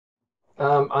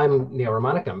I'm Neal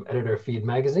Romanek. I'm editor of Feed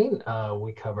Magazine.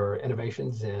 We cover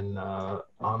innovations in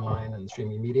online and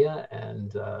streaming media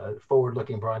and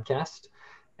forward-looking broadcast.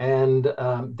 And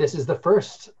this is the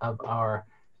first of our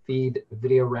Feed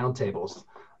video roundtables.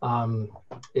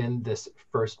 In this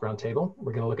first roundtable,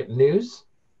 we're going to look at news.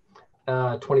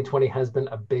 2020 has been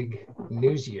a big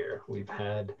news year. We've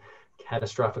had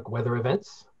catastrophic weather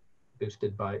events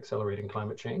boosted by accelerating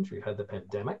climate change. We've had the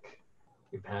pandemic.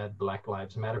 We've had Black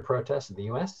Lives Matter protests in the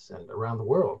US and around the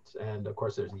world. And of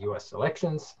course, there's the US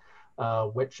elections,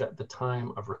 which at the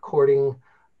time of recording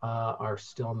are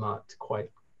still not quite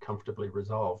comfortably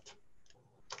resolved.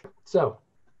 So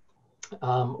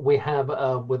we have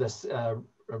with us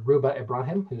Ruba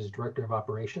Ibrahim, who's Director of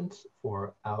Operations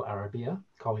for Al Arabiya,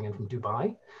 calling in from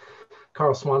Dubai.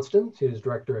 Carl Swanston, who's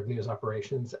Director of News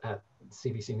Operations at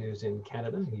CBC News in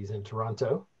Canada. He's in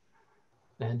Toronto.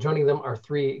 And joining them are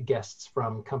three guests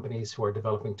from companies who are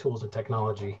developing tools and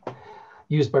technology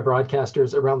used by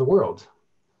broadcasters around the world.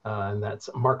 And that's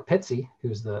Mark Pizzey,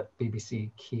 who's the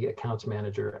BBC Key Accounts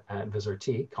Manager at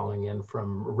Vizrt, calling in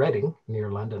from Reading,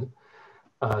 near London.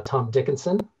 Tom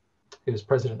Dickinson, who's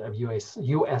President of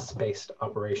US-based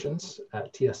operations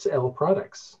at TSL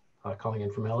Products, calling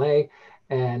in from LA.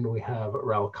 And we have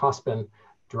Raoul Cospen,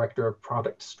 Director of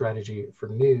Product Strategy for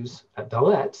News at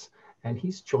Dalet, and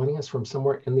he's joining us from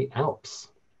somewhere in the Alps.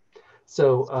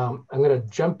 So I'm going to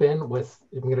jump in with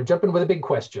a big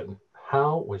question.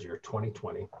 How was your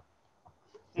 2020?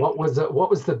 What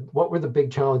were the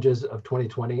big challenges of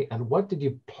 2020, and what did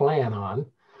you plan on?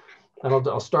 And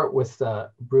I'll start with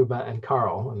Ruba and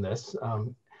Carl on this.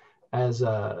 As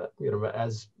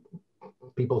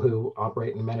people who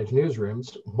operate and manage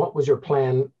newsrooms, what was your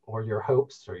plan or your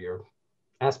hopes or your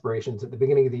aspirations at the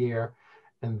beginning of the year?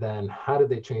 And then how did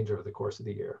they change over the course of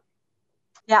the year?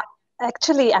 Yeah,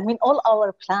 actually, I mean, all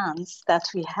our plans that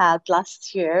we had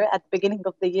last year at the beginning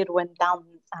of the year went down.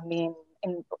 I mean,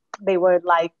 they were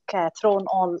like thrown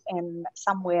all in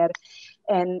somewhere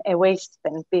in a waste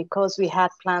bin, because we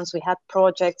had plans, we had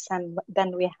projects, and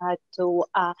then we had to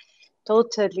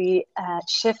totally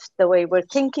shift the way we're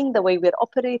thinking, the way we're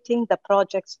operating, the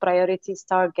projects, priorities,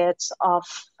 targets of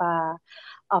the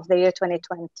year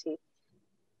 2020.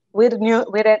 We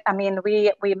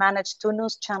manage 2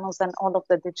 news channels and all of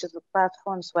the digital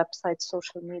platforms, websites,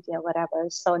 social media, whatever.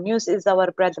 So news is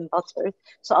our bread and butter.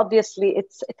 So obviously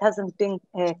it hasn't been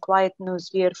a quiet news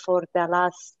year for the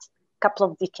last couple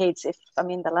of decades.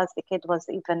 The last decade was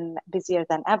even busier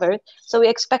than ever. So we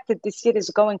expected this year is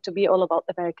going to be all about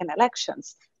American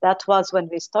elections. That was when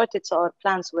we started. So our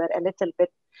plans were a little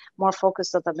bit more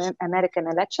focused on the American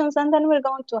elections. And then we're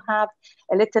going to have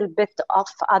a little bit of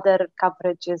other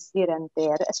coverages here and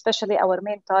there. Especially our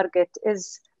main target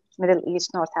is Middle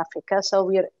East, North Africa. So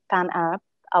we're Pan-Arab.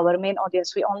 Our main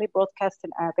audience, we only broadcast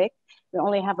in Arabic. We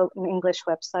only have an English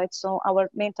website. So our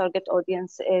main target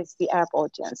audience is the Arab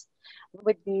audience.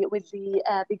 With the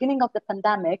beginning of the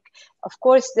pandemic, of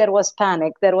course, there was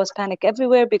panic. There was panic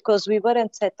everywhere because we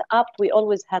weren't set up. We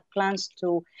always had plans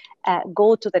to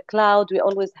go to the cloud. We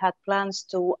always had plans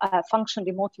to function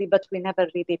remotely, but we never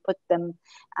really put them,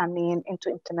 into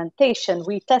implementation.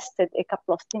 We tested a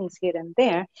couple of things here and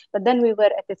there, but then we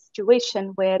were at a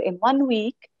situation where in 1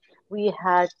 week, we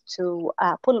had to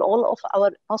pull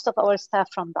most of our staff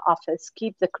from the office,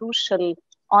 keep the crucial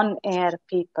on-air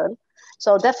people.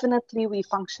 So definitely we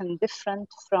function different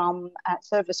from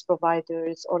service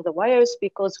providers or the wires,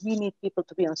 because we need people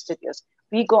to be on studios.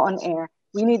 We go on air,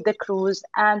 we need the crews,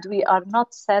 and we are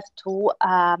not set to,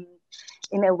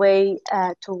 in a way,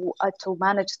 to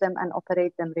manage them and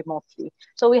operate them remotely.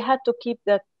 So we had to keep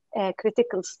the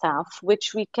critical staff,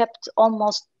 which we kept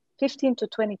almost 15 to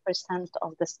 20%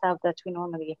 of the staff that we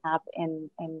normally have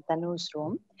in the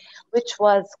newsroom, which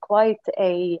was quite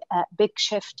a big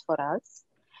shift for us.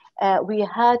 We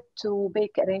had to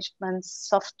make arrangements,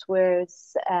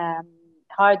 softwares,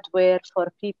 hardware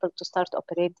for people to start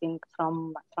operating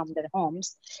from their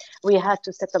homes. We had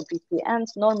to set up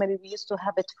VPNs. Normally, we used to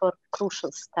have it for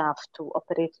crucial staff to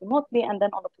operate remotely. And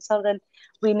then all of a sudden,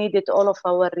 we needed all of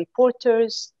our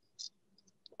reporters,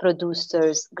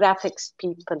 producers, graphics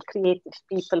people, creative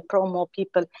people, promo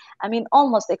people.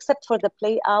 Almost except for the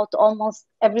play out, almost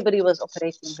everybody was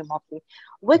operating remotely,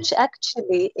 which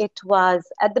actually it was,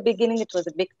 at the beginning, it was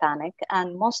a big panic.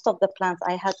 And most of the plans,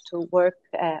 I had to work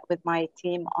with my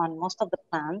team on most of the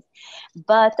plans.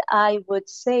 But I would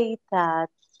say that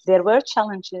there were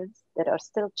challenges, there are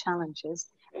still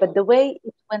challenges, but the way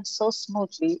it went so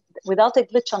smoothly, without a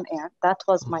glitch on air, that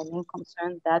was my main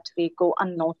concern, that we go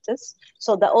unnoticed.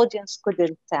 So the audience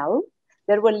couldn't tell.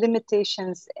 There were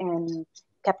limitations in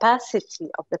capacity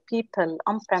of the people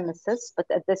on premises, but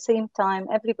at the same time,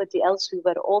 everybody else, we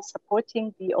were all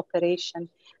supporting the operation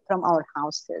from our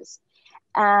houses.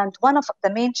 And one of the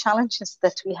main challenges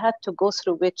that we had to go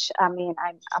through, which I mean,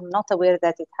 I'm not aware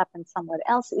that it happened somewhere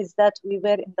else, is that we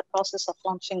were in the process of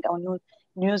launching our new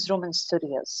newsroom and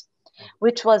studios,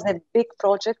 which was a big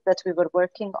project that we were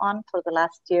working on for the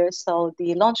last year. So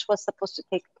the launch was supposed to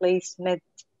take place mid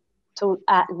to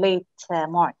late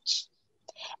March.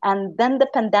 And then the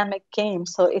pandemic came.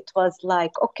 So it was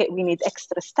like, okay, we need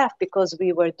extra staff because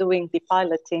we were doing the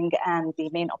piloting and the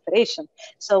main operation.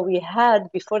 So we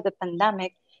had, before the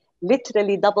pandemic,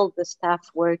 literally doubled the staff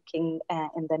working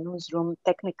in the newsroom,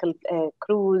 technical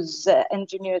crews,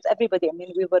 engineers, everybody. I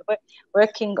mean, we were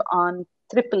working on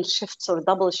triple shifts or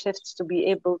double shifts to be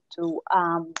able to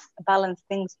balance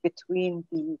things between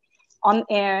the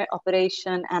on-air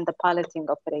operation and the piloting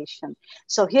operation.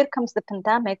 So here comes the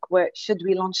pandemic, where should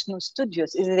we launch new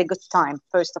studios? Is it a good time,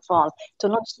 first of all, to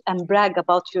launch and brag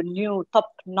about your new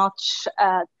top-notch,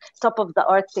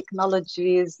 top-of-the-art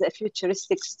technologies, a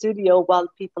futuristic studio while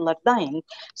people are dying?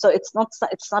 So it's not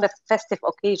a festive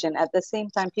occasion. At the same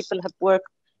time, people have worked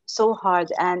so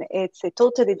hard, and it's a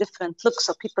totally different look.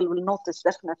 So people will notice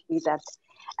definitely that.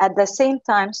 At the same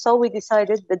time, so we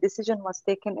decided, the decision was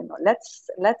taken,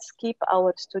 let's keep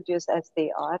our studios as they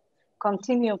are,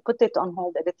 continue, put it on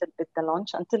hold a little bit, the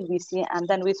launch, until we see. And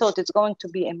then we thought it's going to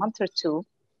be a month or two.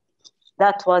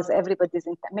 That was everybody's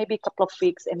intent, maybe a couple of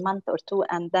weeks, a month or two,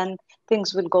 and then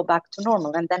things will go back to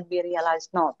normal. And then we realized,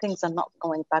 no, things are not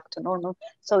going back to normal.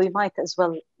 So we might as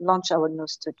well launch our new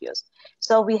studios.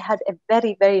 So we had a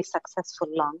very, very successful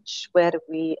launch where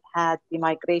we had the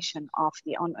migration of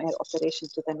the on-air operation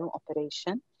to the new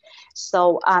operation.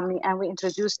 So, and we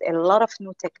introduced a lot of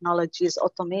new technologies.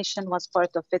 Automation was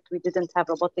part of it. We didn't have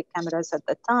robotic cameras at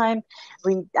the time.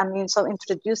 So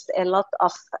introduced a lot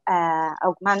of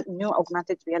new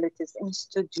augmented realities in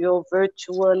studio,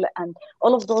 virtual, and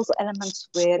all of those elements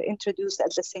were introduced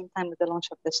at the same time with the launch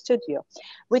of the studio,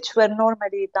 which were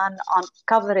normally done on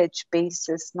coverage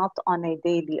basis, not on a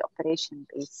daily operation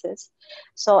basis.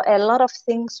 So a lot of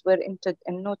things were into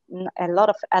a lot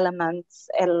of elements.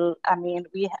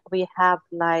 We have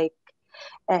like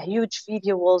huge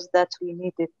video walls that we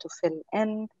needed to fill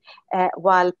in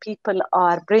while people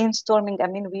are brainstorming. I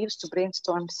mean, we used to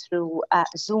brainstorm through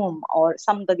Zoom, or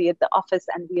somebody at the office,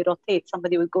 and we rotate.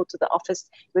 Somebody will go to the office,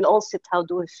 we'll all sit, how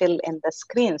do we fill in the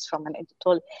screens from an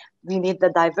editorial? We need the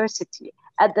diversity.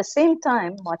 At the same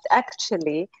time, what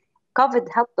actually COVID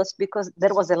helped us, because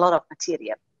there was a lot of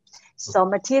material.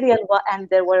 So and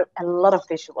there were a lot of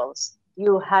visuals.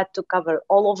 You had to cover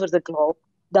all over the globe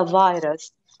the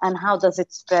virus, and how does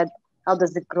it spread, how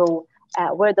does it grow,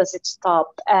 where does it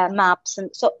stop, maps. And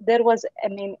so there was,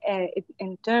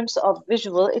 in terms of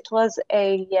visual, it was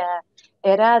a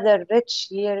rather rich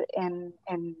year in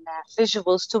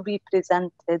visuals to be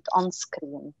presented on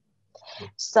screen.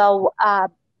 So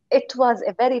it was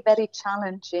a very, very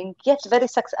challenging, yet very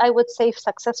I would say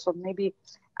successful. Maybe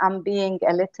I'm being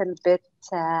a little bit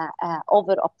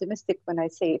over optimistic when I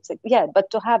say it's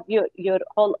but to have your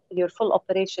full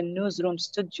operation, newsroom,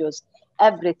 studios,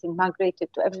 everything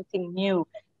migrated to everything new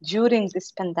during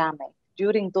this pandemic,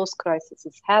 during those crises,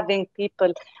 having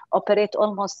people operate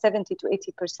almost 70 to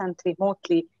 80%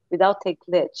 remotely without a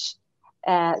glitch.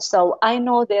 So I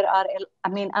know there are,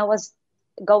 I was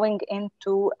going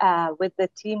into, with the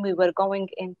team, we were going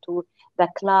into the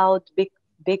cloud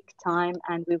big time,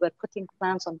 and we were putting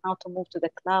plans on how to move to the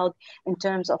cloud in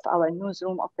terms of our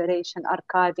newsroom operation,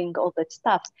 archiving, all that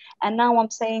stuff. And now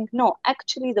I'm saying, no,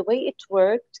 actually the way it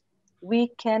worked, we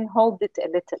can hold it a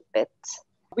little bit.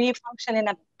 We function in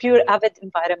a pure Avid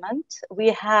environment. We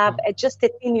have just a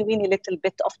teeny weeny little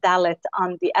bit of Dalet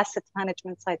on the asset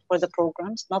management side for the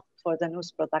programs, not for the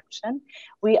news production.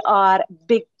 We are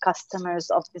big customers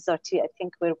of Vizrt. I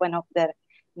think we're one of their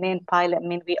main pilot.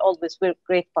 We're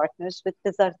great partners with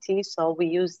Vizrt, so we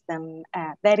use them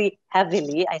very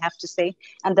heavily, I have to say.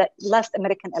 And the last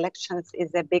American elections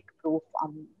is a big proof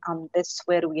on this,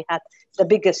 where we had the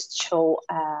biggest show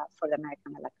for the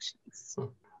American elections.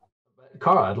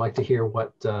 Cara, I'd like to hear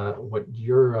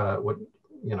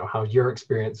how your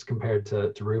experience compared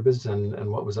to Ruba's, and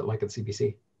what was it like at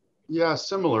CBC? Yeah,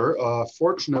 similar.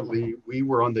 Fortunately, we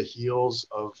were on the heels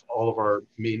of all of our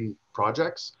main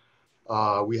projects.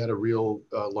 We had a real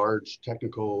large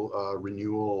technical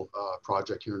renewal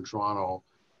project here in Toronto,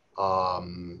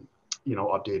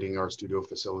 updating our studio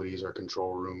facilities, our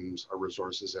control rooms, our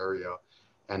resources area.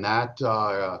 And that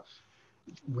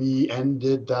We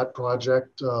ended that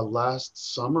project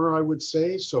last summer, I would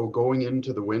say. So going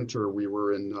into the winter, we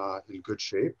were in good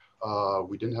shape.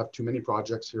 We didn't have too many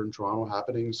projects here in Toronto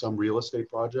happening, some real estate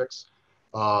projects.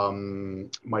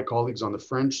 My colleagues on the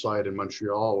French side in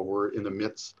Montreal were in the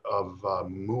midst of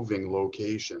moving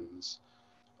locations.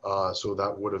 So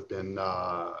that would have been,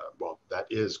 well, that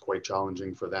is quite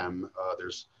challenging for them.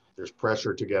 There's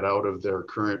pressure to get out of their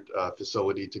current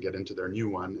facility to get into their new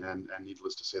one, and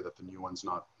needless to say that the new one's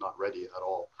not ready at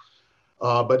all.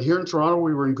 But here in Toronto,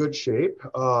 we were in good shape.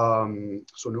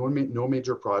 So no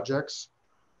major projects.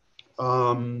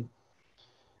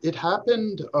 It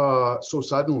happened so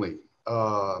suddenly,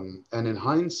 and in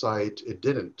hindsight, it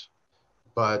didn't.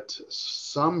 But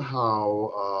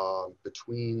somehow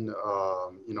between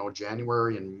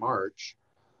January and March,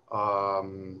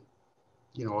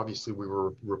 obviously we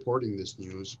were reporting this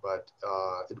news, but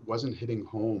it wasn't hitting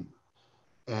home,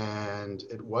 and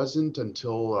it wasn't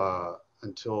until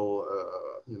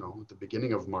the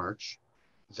beginning of March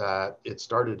that it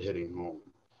started hitting home,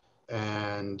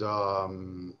 and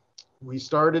we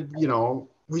started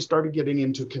getting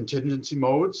into contingency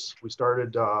modes. We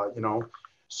started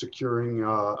securing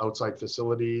outside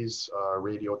facilities,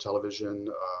 radio, television.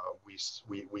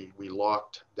 We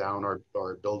locked down our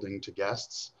building to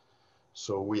guests.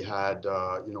 So we had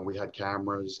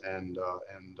cameras and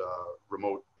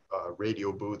remote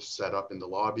radio booths set up in the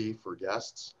lobby for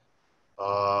guests.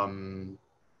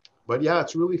 But yeah,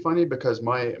 it's really funny because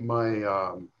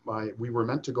we were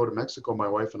meant to go to Mexico, my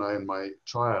wife and I and my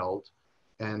child,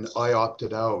 and I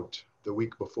opted out the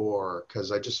week before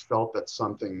because I just felt that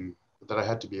I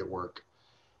had to be at work.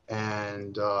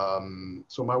 And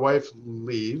so my wife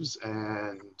leaves,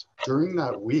 and during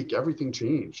that week, everything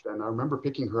changed. And I remember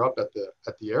picking her up at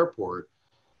the airport,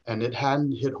 and it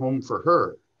hadn't hit home for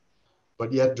her.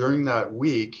 But yet during that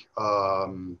week,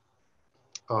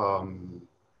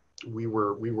 we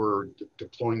were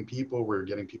deploying people. We were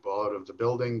getting people out of the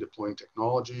building, deploying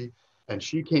technology. And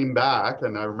she came back,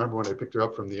 and I remember when I picked her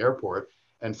up from the airport,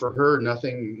 and for her,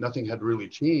 nothing had really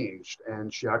changed.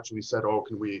 And she actually said, "Oh,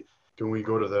 can we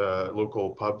go to the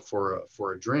local pub for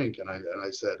a drink?" And I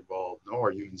said, "Well, no,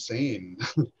 are you insane?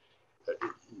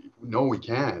 No, we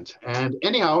can't." And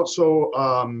anyhow, so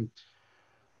a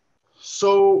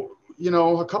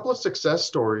couple of success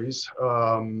stories.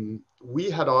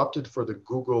 We had opted for the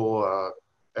Google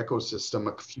ecosystem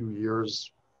a few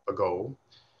years ago.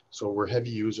 So we're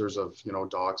heavy users of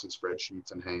docs and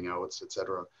spreadsheets and Hangouts,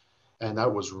 etc. And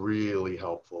that was really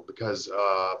helpful because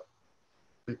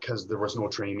there was no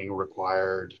training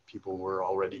required. People were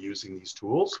already using these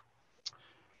tools.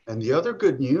 And the other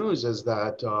good news is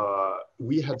that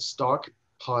we had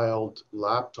stockpiled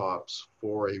laptops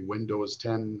for a Windows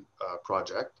 10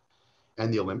 project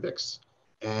and the Olympics.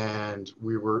 And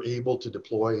we were able to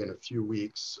deploy in a few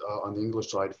weeks on the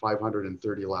English side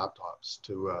 530 laptops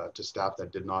to staff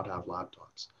that did not have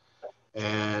laptops.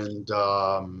 And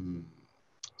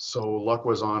so luck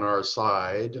was on our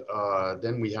side.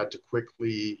 Then we had to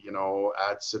quickly,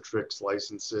 add Citrix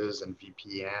licenses and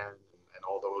VPN and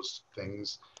all those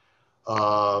things.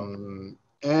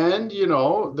 And,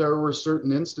 there were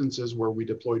certain instances where we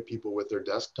deployed people with their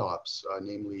desktops,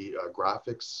 namely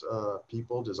graphics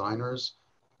people, designers,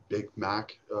 big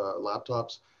Mac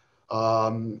laptops.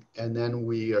 And then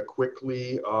we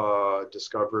quickly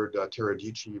discovered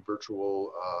Teradici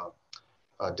virtual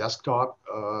desktop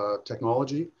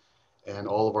technology. And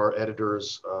all of our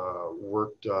editors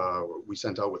worked, we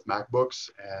sent out with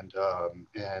MacBooks, and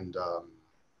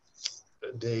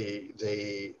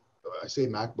I say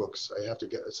MacBooks, I have to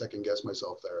get a second guess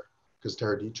myself there because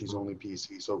Teradici's only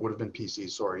PC. So it would have been PC,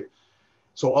 sorry.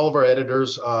 So all of our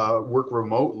editors work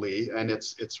remotely, and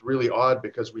it's really odd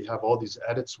because we have all these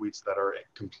edit suites that are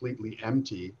completely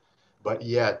empty, but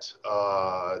yet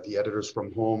the editors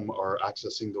from home are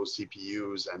accessing those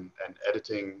CPUs and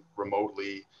editing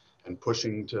remotely and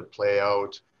pushing to play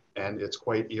out. And it's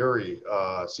quite eerie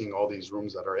seeing all these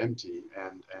rooms that are empty,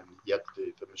 and yet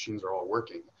the machines are all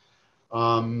working.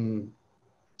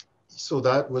 So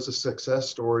that was a success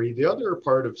story. The other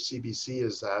part of CBC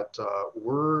is that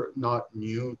we're not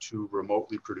new to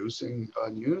remotely producing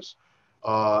news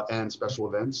and special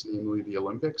events, namely the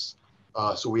Olympics.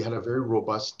 So we had a very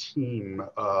robust team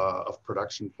of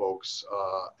production folks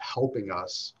helping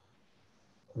us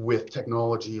with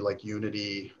technology like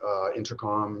Unity,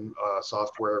 intercom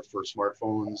software for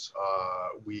smartphones.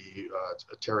 We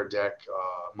Teradec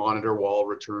monitor wall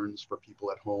returns for people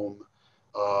at home.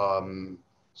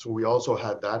 So we also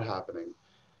had that happening.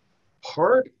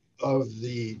 Part of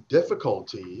the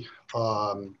difficulty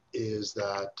is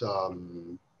that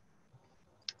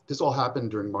this all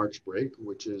happened during March break,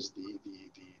 which is the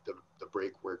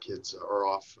break where kids are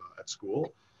off at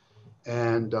school.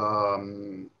 And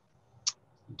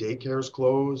daycares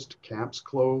closed, camps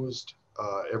closed,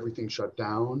 everything shut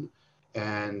down,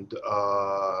 and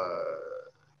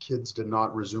kids did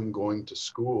not resume going to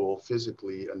school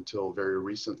physically until very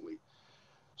recently.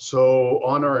 So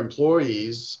on our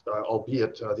employees,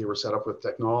 albeit they were set up with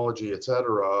technology, et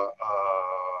cetera,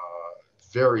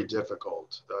 very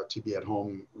difficult to be at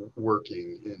home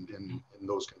working in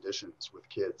those conditions with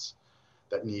kids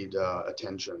that need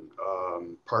attention.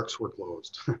 Parks were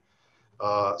closed.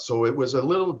 So it was a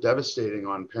little devastating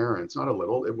on parents, not a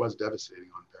little, it was devastating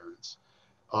on parents.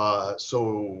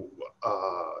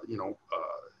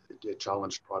 It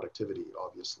challenged productivity,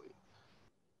 obviously.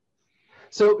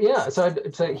 So yeah, so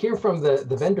to hear from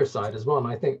the vendor side as well, and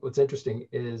I think what's interesting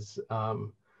is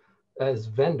as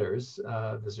vendors,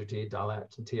 Vizrt,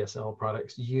 Dalet, and TSL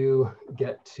Products, you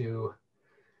get to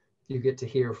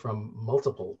hear from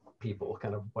multiple people,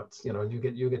 kind of what's,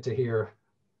 you get to hear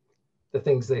the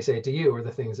things they say to you or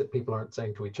the things that people aren't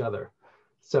saying to each other.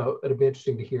 So it'd be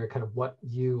interesting to hear kind of what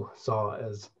you saw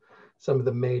as some of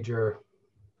the major,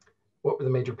 what were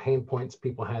the major pain points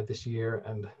people had this year,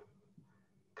 and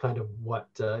kind of what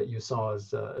you saw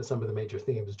as some of the major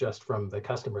themes just from the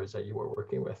customers that you were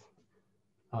working with.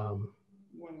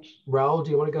 Raoul, do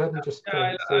you want to go ahead and just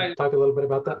talk a little bit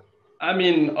about that? I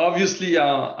mean, obviously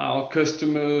our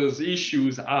customers'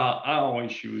 issues are our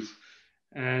issues.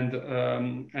 And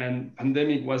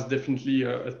pandemic was definitely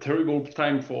a terrible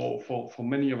time for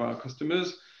many of our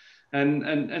customers.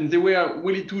 And there were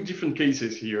really two different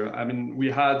cases here. I mean, we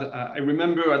had, I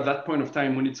remember at that point of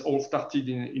time when it's all started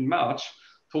in March,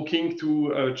 talking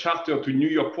to a charter to New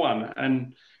York One,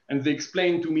 and they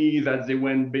explained to me that they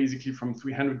went basically from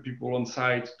 300 people on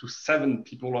site to 7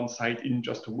 people on site in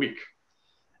just a week.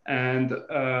 And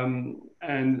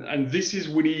this is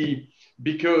really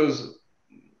because,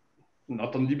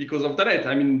 not only because of Dalet,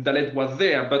 I mean, Dalet was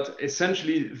there, but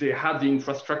essentially they had the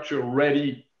infrastructure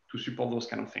ready to support those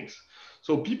kind of things.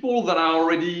 So people that are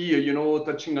already,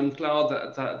 touching on cloud,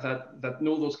 that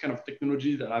know those kind of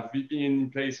technology, that have VPN in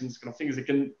place and this kind of things, they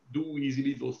can do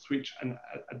easily those switch and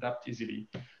adapt easily.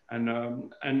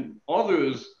 And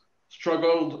others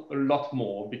struggled a lot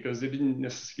more because they didn't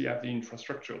necessarily have the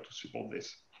infrastructure to support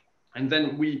this. And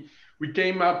then we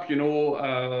came up,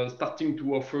 starting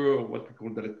to offer what we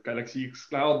call the Galaxy X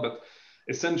Cloud, but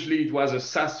essentially it was a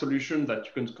SaaS solution that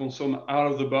you can consume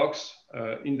out of the box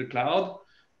in the cloud,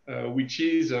 which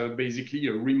is basically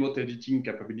a remote editing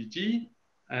capability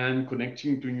and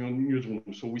connecting to your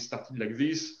newsroom. So we started like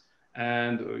this,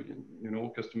 and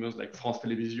customers like France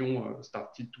Télévisions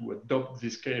started to adopt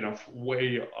this kind of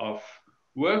way of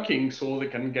working so they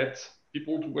can get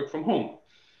people to work from home.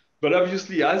 But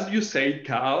obviously, as you said,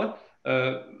 Carl,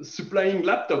 supplying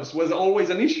laptops was always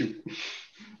an issue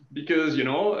because a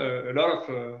lot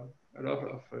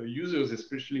of users,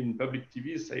 especially in public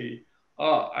TV, say,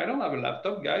 "Oh, I don't have a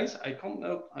laptop, guys. I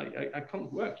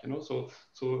can't work." So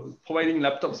providing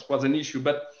laptops was an issue.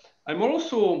 But I'm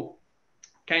also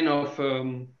kind of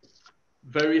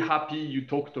very happy you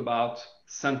talked about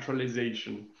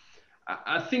centralization.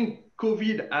 I think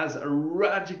COVID has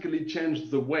radically changed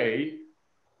the way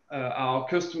our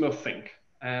customers think.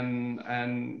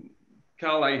 And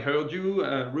Carl, I heard you,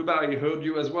 Ruba, I heard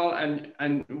you as well.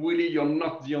 And really, you're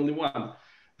not the only one.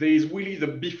 There is really the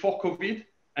before COVID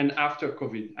and after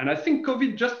COVID. And I think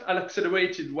COVID just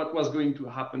accelerated what was going to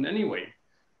happen anyway.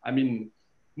 I mean,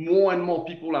 more and more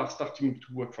people are starting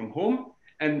to work from home.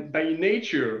 And by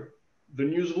nature, the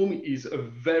newsroom is a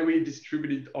very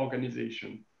distributed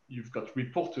organization. You've got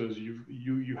reporters,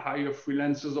 you hire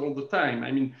freelancers all the time.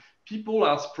 I mean, people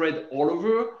are spread all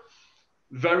over,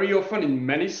 very often in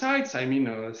many sites. I mean,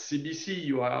 CBC,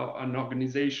 you are an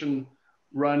organization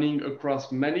running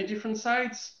across many different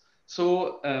sites.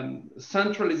 So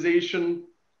centralization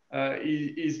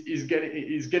is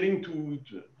getting to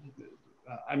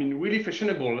really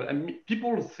fashionable. And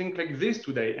people think like this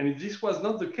today. And this was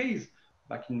not the case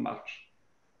back in March.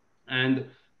 And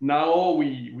now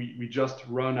we just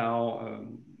run our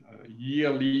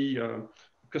yearly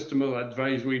customer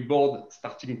advisory board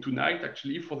starting tonight,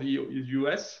 actually, for the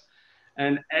US.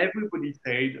 And everybody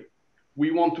said,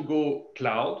 we want to go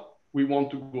cloud, we want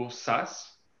to go SaaS,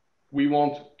 we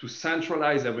want to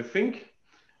centralize everything.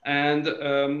 And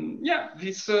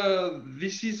this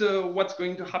is what's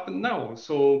going to happen now.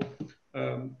 So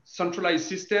centralized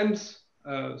systems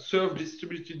serve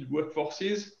distributed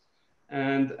workforces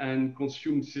and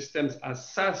consume systems as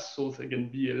SaaS, so they can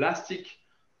be elastic,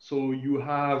 So you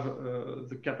have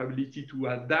the capability to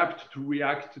adapt, to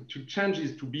react to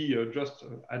changes, to be just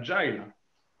agile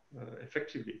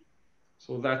effectively.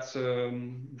 So that's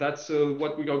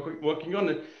what we are working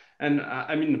on. And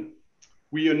I mean,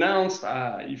 we announced,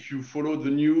 if you followed the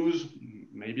news,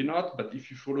 maybe not, but if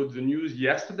you followed the news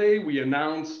yesterday, we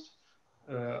announced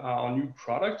our new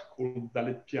product called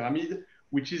Dalet Pyramid,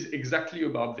 which is exactly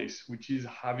about this, which is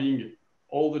having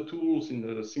all the tools in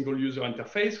the single user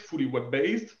interface, fully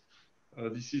web-based.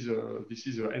 This is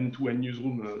an end-to-end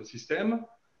newsroom system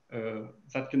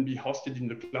that can be hosted in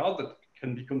the cloud, that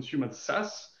can be consumed as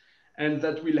SaaS, and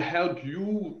that will help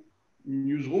you,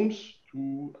 newsrooms,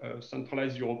 to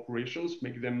centralize your operations,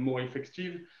 make them more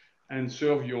effective, and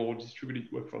serve your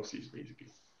distributed workforces, basically.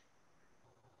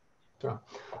 Sure.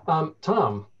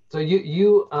 Tom, so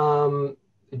you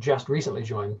just recently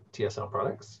joined TSL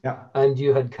Products, yeah, and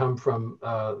you had come from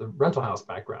the rental house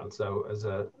background.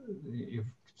 So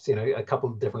you've seen a couple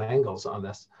of different angles on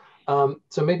this.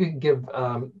 So maybe give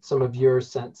some of your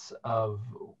sense of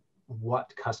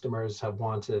what customers have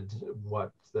wanted,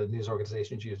 what the news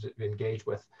organizations you've engaged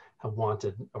with have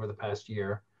wanted over the past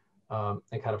year, and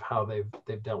kind of how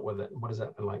they've dealt with it. What has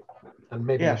that been like? And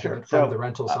maybe sure. from the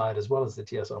rental side as well as the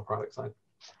TSL product side.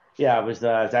 Yeah, it was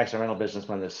actually a rental business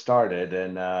when this started,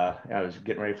 and I was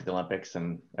getting ready for the Olympics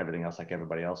and everything else like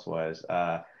everybody else was.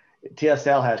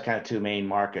 TSL has kind of two main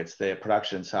markets: the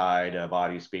production side of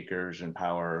audio speakers and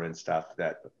power and stuff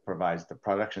that provides the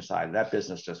production side. That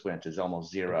business just went to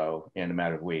almost zero in a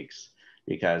matter of weeks,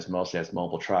 because mostly it's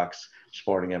mobile trucks,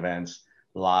 sporting events,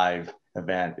 live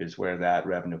event is where that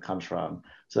revenue comes from.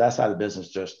 So that side of the business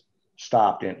just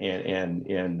stopped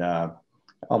in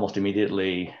almost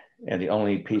immediately. And the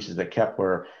only pieces that kept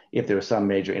were if there was some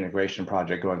major integration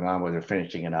project going on where they're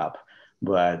finishing it up.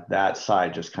 But that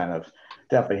side just kind of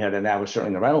definitely had, and that was certainly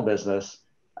in the rental business.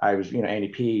 I was,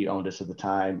 NEP owned us at the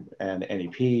time, and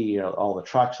NEP, all the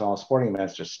trucks and all the sporting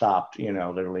events just stopped,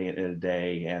 literally in a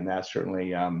day. And that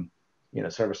certainly,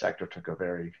 service sector took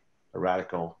a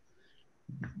radical,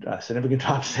 significant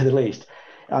drop, to say the least.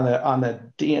 On the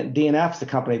DNF's the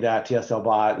company that TSL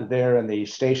bought. They're in the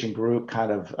station group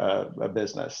kind of a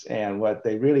business, and what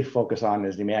they really focus on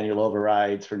is the manual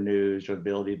overrides for news, or the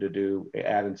ability to do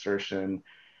ad insertion,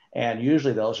 and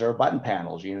usually those are button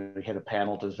panels. You hit a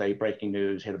panel to say breaking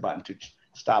news, hit a button to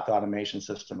stop the automation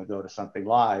system and go to something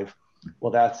live.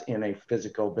 Well, that's in a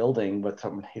physical building with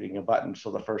someone hitting a button.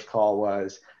 So the first call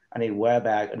was, I need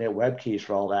web keys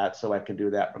for all that, so I can do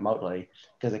that remotely,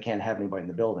 because I can't have anybody in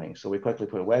the building. So we quickly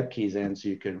put web keys in so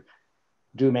you could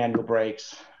do manual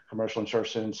breaks, commercial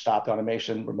insertion, stop the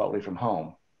automation remotely from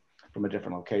home, from a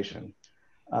different location.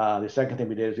 The second thing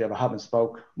we did is we have a hub and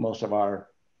spoke. Most of our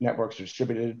networks are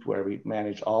distributed, where we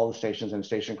manage all the stations in a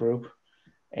station group,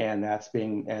 and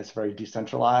it's very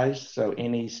decentralized. So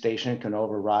any station can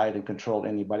override and control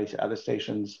anybody's other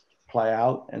stations play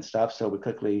out and stuff. So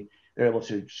they're able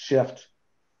to shift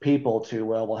people to,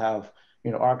 well, we'll have,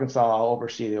 Arkansas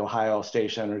oversee the Ohio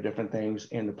station, or different things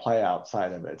in the play out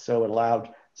side of it. So it allowed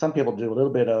some people to do a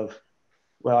little bit of,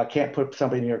 well, I can't put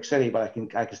somebody in New York City, but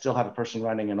I can still have a person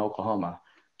running in Oklahoma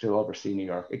to oversee New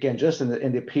York. Again, just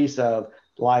in the piece of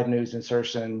live news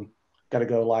insertion, got to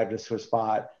go live to a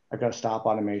spot, I've got to stop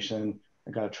automation,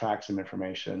 I've got to track some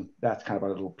information. That's kind of our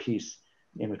little piece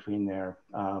in between there.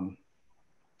 And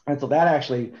so that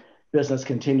actually, business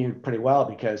continued pretty well,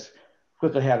 because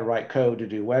quickly had to write code to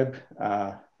do web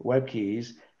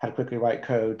keys, had to quickly write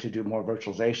code to do more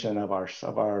virtualization of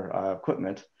our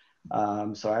equipment.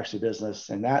 So actually business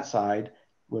in that side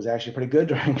was actually pretty good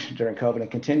during COVID,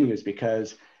 and continues,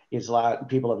 because it's a lot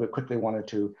people have quickly wanted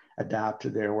to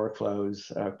adapt their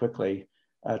workflows quickly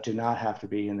to not have to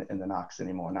be in the NOCs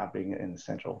anymore, not being in the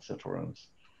central rooms.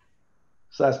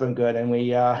 So that's been good, and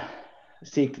we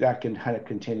see that can kind of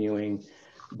continuing.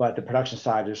 But the production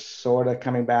side is sort of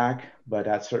coming back, but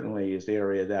that certainly is the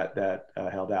area that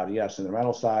held out. Yes, in the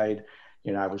rental side,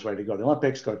 I was ready to go to the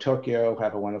Olympics, go to Tokyo,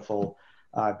 have a wonderful,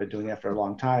 I've been doing that for a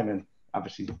long time, and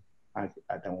obviously that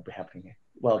won't be happening.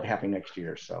 Well, it'll be happening next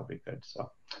year, so it'll be good. So,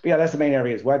 but yeah, that's the main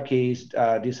areas: web keys,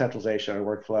 decentralization of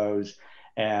workflows,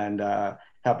 and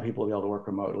helping people be able to work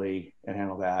remotely and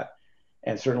handle that.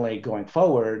 And certainly going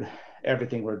forward,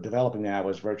 everything we're developing now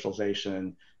is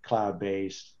virtualization,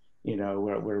 cloud-based.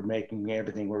 We're making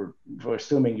everything, we're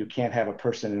assuming you can't have a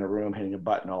person in a room hitting a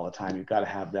button all the time. You've got to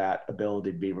have that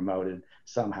ability to be remoted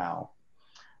somehow.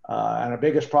 And our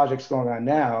biggest projects going on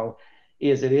now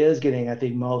is it is getting, I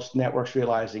think, most networks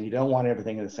realizing you don't want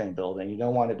everything in the same building. You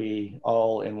don't want to be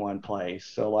all in one place.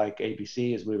 So like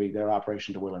ABC is moving their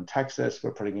operation to Woodland, Texas.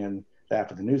 We're putting in that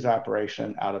for the news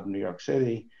operation out of New York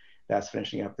City. That's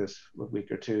finishing up this week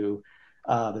or two.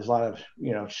 There's a lot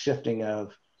of, shifting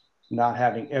of not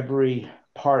having every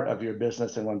part of your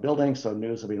business in one building. So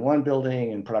news will be in one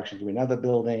building and production will be another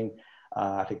building.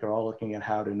 I think they're all looking at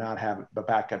how to not have the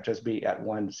backup just be at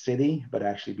one city, but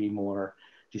actually be more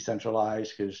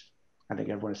decentralized, because I think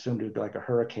everyone assumed it would be like a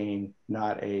hurricane,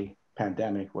 not a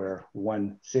pandemic where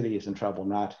one city is in trouble,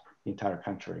 not the entire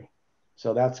country.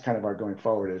 So that's kind of our going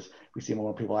forward, is we see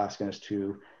more people asking us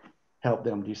to help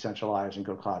them decentralize and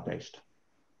go cloud-based.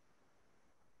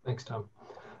 Thanks, Tom.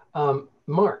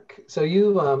 Mark, so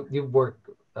you work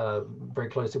very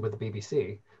closely with the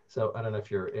BBC. So I don't know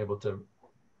if you're able to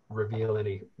reveal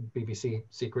any BBC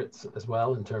secrets as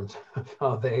well in terms of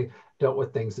how they dealt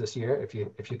with things this year. If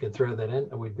you could throw that in,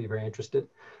 we'd be very interested.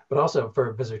 But also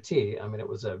for Vizrt, I mean, it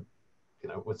was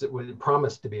it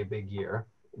promised to be a big year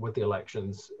with the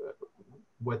elections,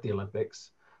 with the Olympics.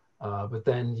 But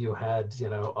then you had,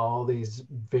 all these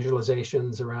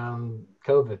visualizations around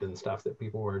COVID and stuff that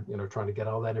people were, trying to get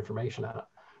all that information out.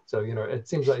 So, it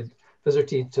seems like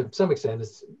Vizrt to some extent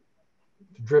is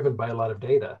driven by a lot of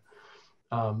data.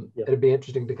 It'd be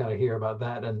interesting to kind of hear about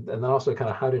that. And then also kind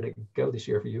of how did it go this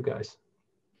year for you guys?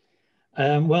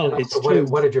 Well, it's true.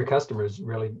 What did your customers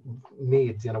really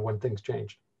need, when things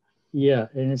changed? Yeah,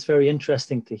 and it's very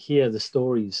interesting to hear the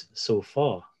stories so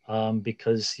far.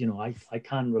 Because, I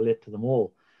can relate to them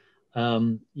all,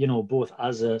 both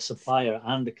as a supplier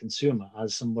and a consumer,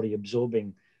 as somebody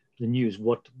absorbing the news.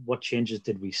 What changes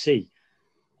did we see?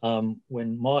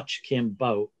 When March came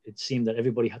about, it seemed that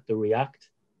everybody had to react,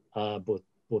 both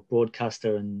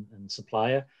broadcaster and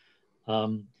supplier.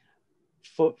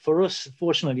 For us,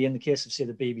 fortunately, in the case of, say,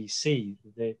 the BBC,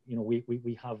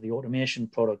 we have the automation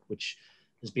product, which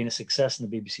has been a success in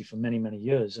the BBC for many, many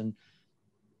years. And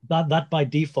that by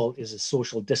default is a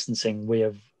social distancing way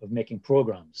of making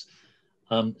programs.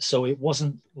 So it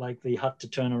wasn't like they had to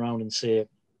turn around and say,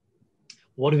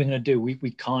 what are we going to do?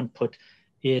 We can't put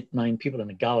 8-9 people in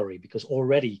a gallery, because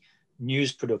already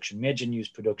major news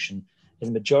production in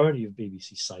the majority of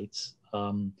BBC sites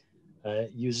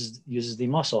uses the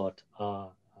Mossad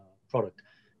product.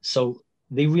 So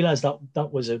they realized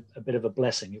that was a bit of a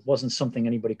blessing. It wasn't something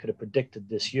anybody could have predicted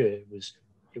this year. It was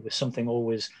something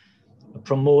always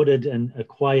promoted and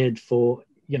acquired for,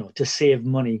 to save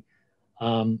money,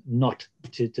 not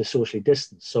to socially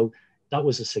distance. So that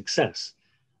was a success.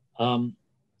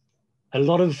 A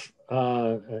lot of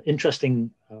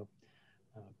interesting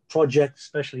projects,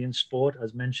 especially in sport,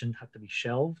 as mentioned, had to be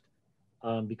shelved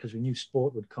because we knew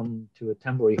sport would come to a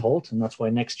temporary halt. And that's why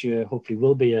next year hopefully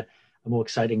will be a more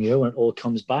exciting year when it all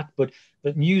comes back. But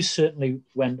news certainly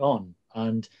went on.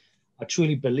 And I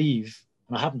truly believe,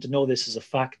 and I happen to know this as a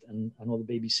fact, and I know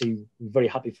the BBC were very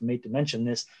happy for me to mention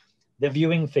this, their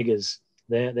viewing figures,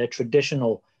 their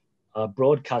traditional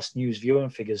broadcast news viewing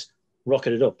figures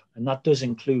rocketed up. And that does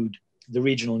include the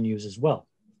regional news as well.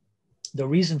 The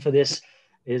reason for this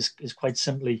is quite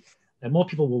simply that more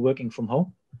people were working from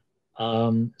home.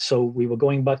 So we were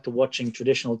going back to watching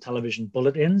traditional television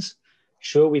bulletins.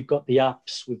 Sure, we've got the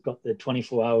apps, we've got the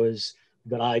 24 hours,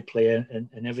 we've got iPlayer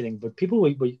and everything, but people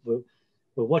were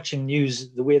watching news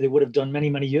the way they would have done many,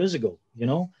 many years ago,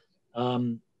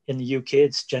 In the UK,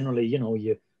 it's generally,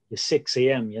 your 6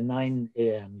 a.m., your 9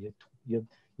 a.m.,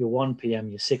 your 1 p.m.,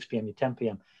 your 6 p.m., your 10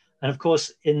 p.m. And of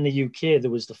course, in the UK,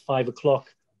 there was the 5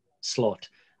 o'clock slot,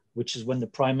 which is when the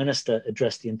Prime Minister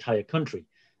addressed the entire country.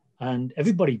 And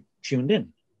everybody tuned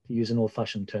in, to use an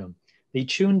old-fashioned term. They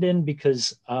tuned in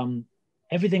because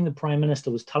everything the Prime Minister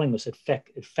was telling us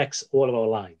affects all of our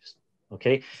lives,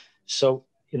 okay? So,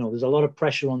 there's a lot of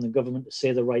pressure on the government to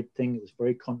say the right thing. It was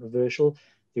very controversial.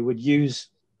 They would use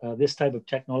this type of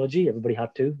technology, everybody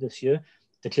had to this year,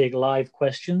 to take live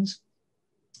questions.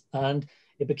 And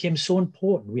it became so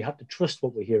important. We had to trust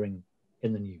what we're hearing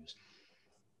in the news.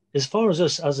 As far as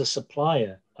us as a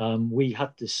supplier, we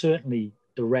had to certainly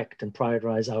direct and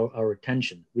prioritize our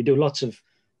attention. We do lots of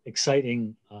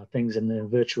exciting things in the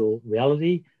virtual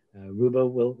reality. Ruba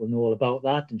will know all about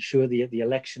that. And sure, the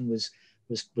election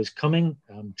was coming.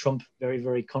 Trump, very,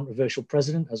 very controversial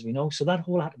president, as we know. So that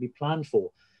all had to be planned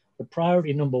for. But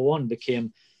priority number one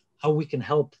became how we can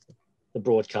help the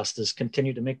broadcasters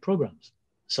continue to make programs.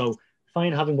 So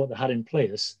fine having what they had in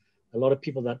place. A lot of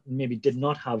people that maybe did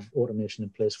not have automation in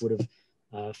place would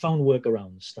have found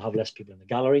workarounds to have less people in the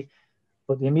gallery.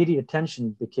 But the immediate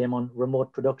attention became on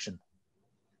remote production.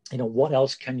 What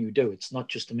else can you do? It's not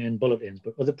just the main bulletins,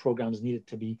 but other programs needed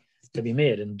to be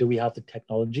made. And do we have the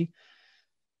technology?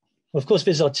 Of course,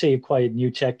 Vizrt acquired New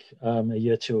Tech a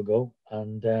year or two ago.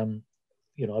 And,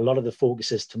 a lot of the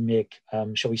focus is to make,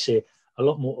 shall we say, a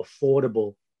lot more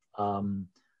affordable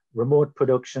remote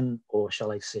production, or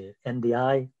shall I say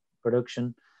NDI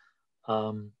production,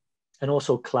 and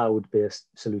also cloud-based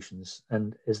solutions.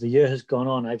 And as the year has gone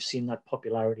on, I've seen that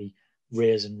popularity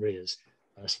raise and raise,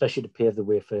 especially to pave the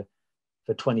way for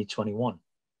 2021.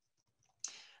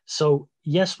 So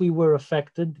yes, we were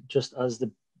affected, just as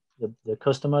the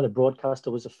customer, the broadcaster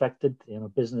was affected.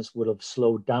 Business would have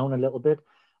slowed down a little bit,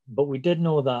 but we did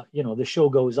know that, the show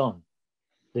goes on,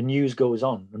 the news goes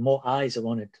on, and more eyes are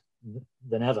on it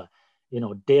than ever.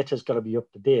 Data's got to be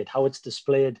up to date. How it's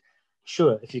displayed,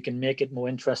 sure, if you can make it more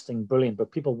interesting, brilliant,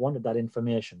 but people wanted that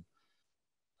information.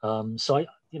 So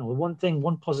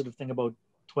one positive thing about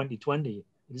 2020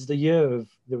 is the year of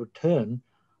the return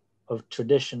of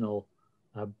traditional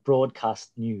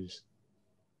broadcast news,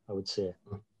 I would say.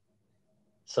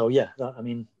 So yeah,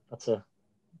 that's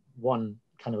one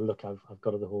kind of look I've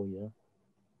got at the whole year.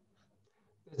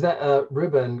 Is that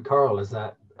Ruba and Carl? Does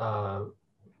that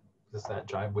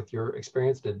jive with your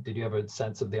experience? Did you have a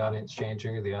sense of the audience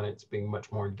changing, or the audience being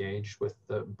much more engaged with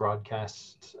the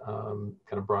broadcast kind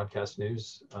of broadcast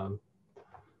news?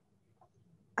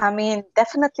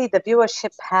 Definitely the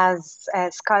viewership has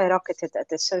skyrocketed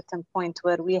at a certain point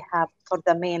where we have, for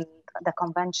the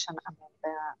convention,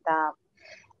 the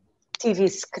TV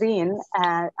screen.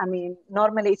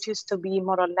 Normally it used to be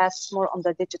more or less more on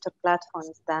the digital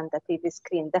platforms than the TV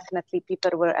screen. Definitely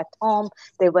people were at home,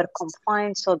 they were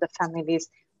confined, so the families,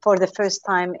 for the first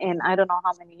time in I don't know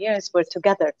how many years, were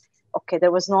together. Okay,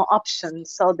 there was no option,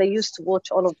 so they used to watch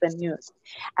all of the news.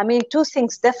 Two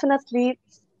things, definitely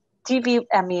TV,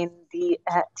 the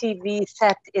TV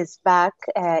set is back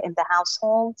in the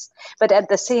households, but at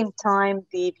the same time,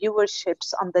 the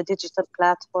viewerships on the digital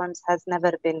platforms has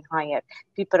never been higher.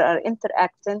 People are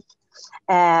interacting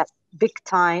big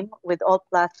time with all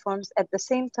platforms. At the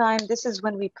same time, this is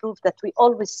when we prove that we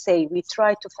always say we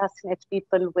try to fascinate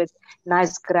people with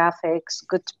nice graphics,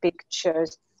 good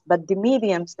pictures, but the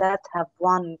mediums that have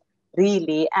won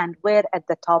really and were at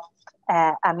the top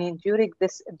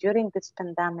during this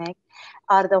pandemic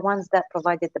are the ones that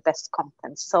provided the best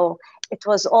content. So it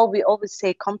was we always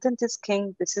say content is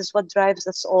king. This is what drives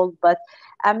us all. But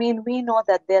we know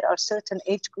that there are certain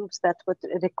age groups that would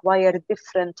require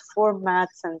different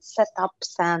formats and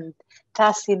setups and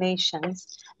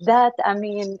fascinations that,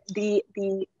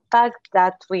 the fact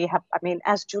that we have,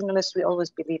 as journalists, we always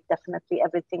believe definitely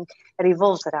everything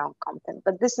revolves around content.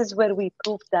 But this is where we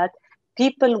prove that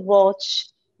people watch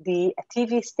the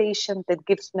TV station that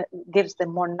gives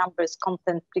them more numbers,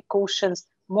 content, precautions,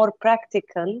 more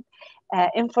practical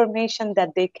information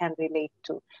that they can relate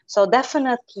to. So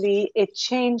definitely it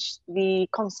changed the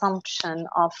consumption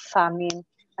of,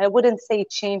 I wouldn't say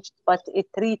changed, but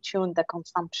it retuned the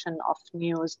consumption of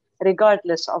news,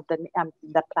 regardless of the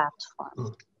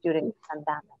platform during the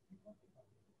pandemic.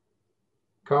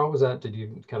 Carl, did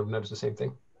you kind of notice the same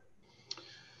thing?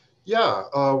 Yeah,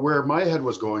 where my head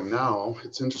was going now,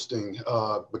 it's interesting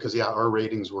because our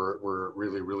ratings were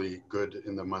really, really good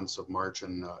in the months of March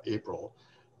and April.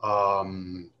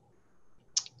 And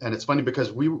it's funny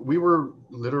because we were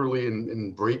literally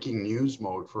in breaking news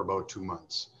mode for about 2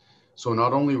 months. So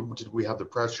not only did we have the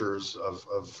pressures of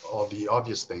all the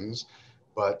obvious things,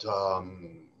 but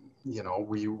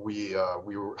we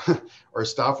were our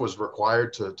staff was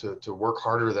required to work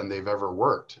harder than they've ever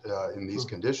worked in these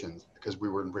conditions, because we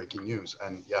were in breaking news,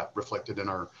 and reflected in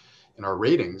our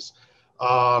ratings.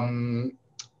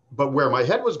 But where my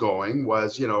head was going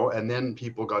was, and then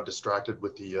people got distracted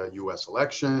with the U.S.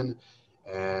 election,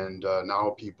 and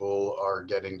now people are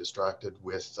getting distracted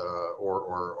with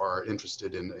or are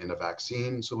interested in a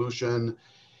vaccine solution.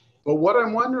 But what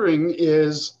I'm wondering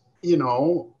is,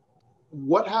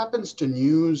 what happens to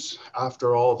news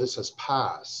after all this has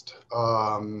passed?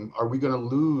 Are we going to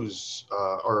lose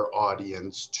our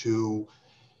audience to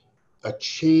a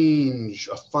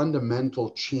fundamental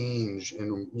change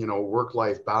in,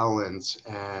 work-life balance?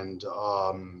 And,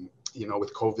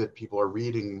 with COVID, people are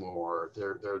reading more,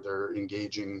 they're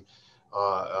engaging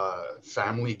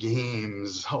family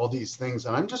games, all these things.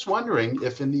 And I'm just wondering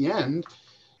if in the end,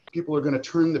 people are going to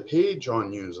turn the page on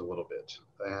news a little bit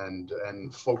and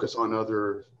focus on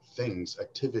other things,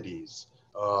 activities.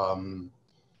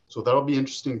 So that'll be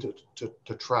interesting to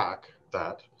track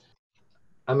that.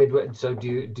 So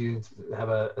do you have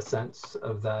a sense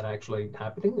of that actually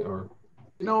happening, or?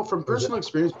 From personal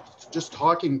experience, just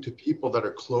talking to people that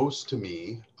are close to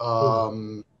me,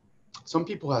 some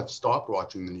people have stopped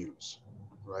watching the news,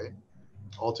 right,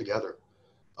 altogether,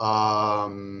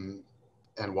 and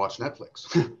watch Netflix.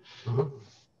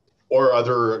 Or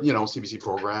other, CBC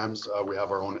programs. We have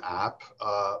our own app,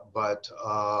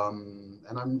 and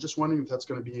I'm just wondering if that's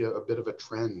going to be a bit of a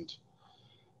trend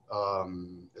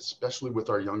especially with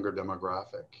our younger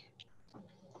demographic.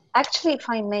 Actually, if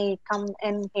I may come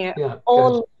in here, Yeah,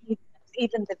 all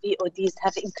even the VODs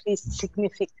have increased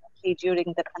significantly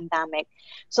during the pandemic.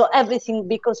 So everything,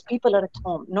 because people are at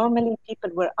home. Normally people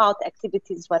were out,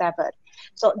 activities, whatever.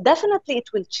 So definitely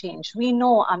it will change. We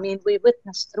know, I mean, we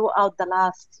witnessed throughout the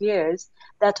last years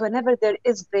that whenever there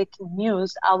is breaking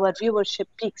news, our viewership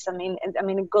peaks. I mean,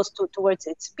 it goes towards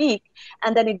its peak,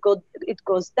 and then it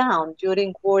goes down.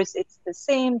 During wars, it's the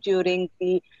same. During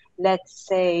the, let's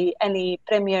say, any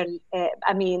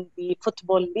the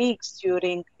football leagues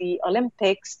during the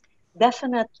Olympics,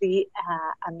 definitely,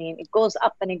 it goes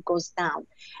up and it goes down.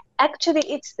 Actually,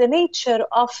 it's the nature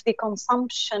of the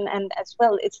consumption, and as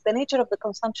well, it's the nature of the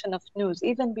consumption of news.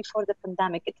 Even before the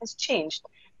pandemic, it has changed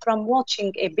from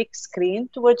watching a big screen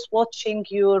towards watching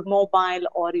your mobile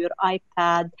or your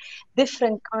iPad.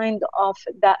 Different kind of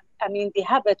that. The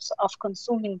habits of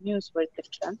consuming news were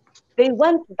different. They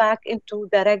went back into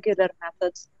the regular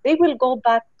methods. They will go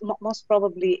back most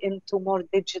probably into more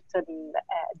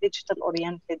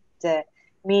digital-oriented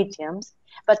mediums.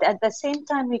 But at the same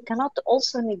time, we cannot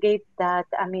also negate that,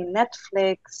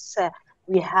 Netflix,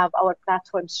 we have our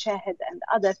platforms, Shahid and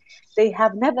others, they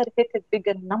have never hit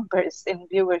bigger numbers in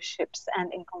viewerships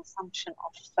and in consumption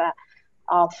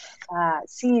of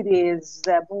series,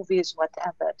 movies,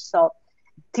 whatever. So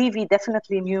TV,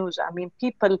 definitely news.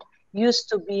 People used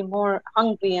to be more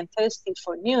hungry and thirsty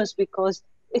for news because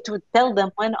it would tell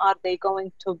them when are they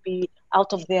going to be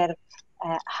out of their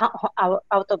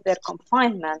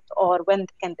confinement, or when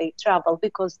can they travel,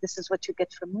 because this is what you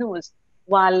get from news.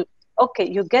 While, okay,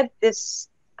 you get this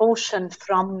portion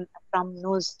from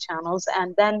news channels,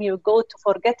 and then you go to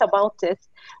forget about it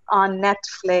on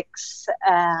Netflix,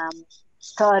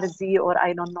 Starz, or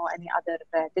I don't know, any other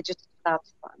digital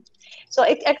platform. So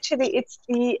it's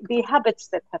the habits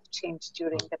that have changed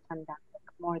during the pandemic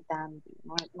more than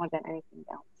anything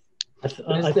else.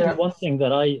 I think one thing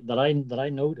that I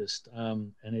noticed,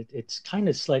 and it's kind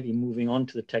of slightly moving on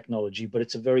to the technology, but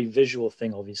it's a very visual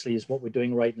thing, obviously, is what we're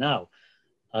doing right now.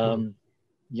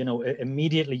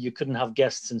 Immediately you couldn't have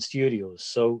guests in studios.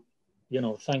 So,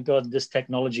 thank God this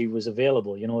technology was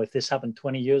available. If this happened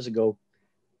 20 years ago,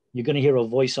 you're going to hear a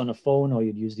voice on a phone, or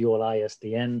you'd use the old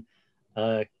ISDN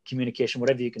communication,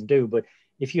 whatever you can do. But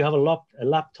if you have a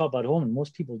laptop at home, and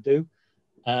most people do,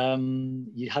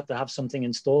 you have to have something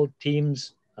installed,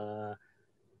 Teams,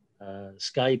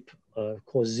 Skype, of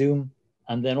course, Zoom,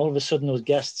 and then all of a sudden those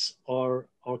guests are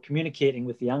communicating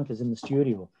with the anchors in the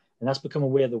studio, and that's become a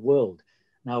way of the world.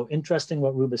 Now, interesting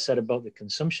what Ruba said about the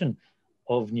consumption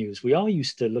of news. We are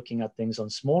used to looking at things on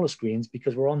smaller screens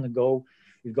because we're on the go.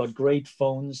 We've got great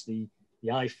phones, the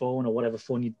iPhone or whatever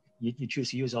phone you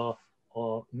choose to use, or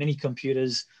mini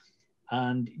computers,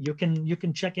 and you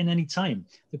can check in anytime.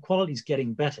 The quality is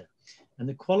getting better, and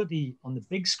the quality on the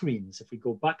big screens, if we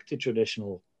go back to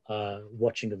traditional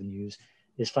watching of the news,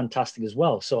 is fantastic as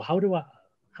well. So how did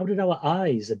our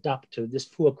eyes adapt to this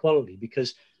poor quality?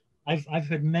 Because I've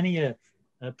heard many a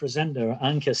presenter,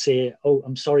 anchor say, "Oh,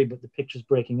 I'm sorry, but the picture's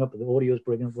breaking up, or the audio's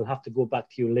breaking up. We'll have to go back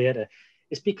to you later."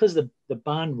 It's because the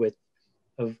bandwidth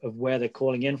of where they're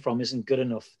calling in from isn't good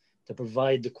enough to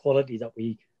provide the quality that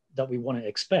we want to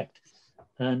expect.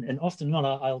 And often not,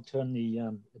 I'll turn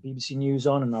the BBC News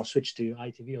on and I'll switch to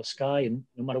ITV or Sky, and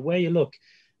no matter where you look,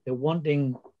 they're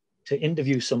wanting to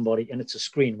interview somebody, and it's a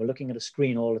screen. We're looking at a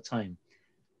screen all the time,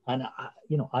 and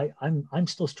I'm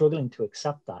still struggling to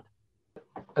accept that.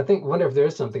 I wonder if there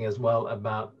is something as well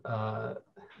about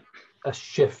a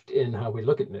shift in how we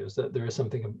look at news, that there is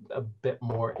something a bit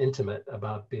more intimate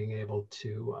about being able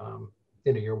to,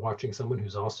 you're watching someone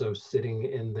who's also sitting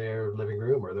in their living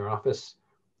room or their office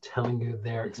telling you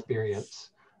their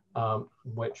experience,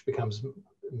 which becomes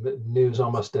news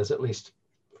almost as, at least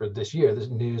for this year, this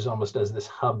news almost as this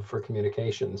hub for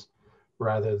communications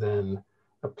rather than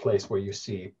a place where you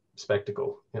see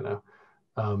spectacle, and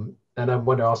I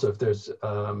wonder also if there's,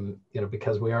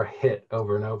 because we are hit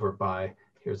over and over by,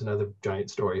 here's another giant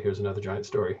story, here's another giant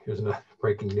story, here's another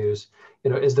breaking news.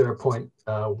 Is there a point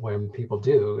when people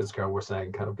do, as Carol was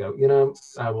saying, kind of go,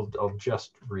 I'll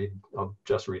just read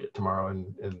it tomorrow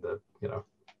in the,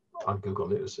 on Google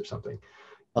News or something.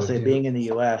 I'll say, being in the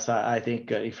U.S., I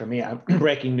think for me, I'm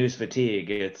breaking news fatigue.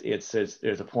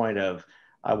 There's a point of,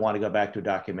 I want to go back to a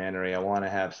documentary. I want to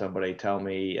have somebody tell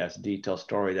me a detailed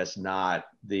story that's not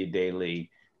the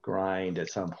daily grind at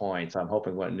some point. So I'm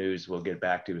hoping what news we'll get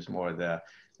back to is more let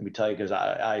me tell you, because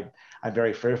I'm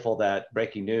very fearful that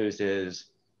breaking news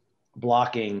is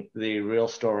blocking the real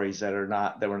stories that we're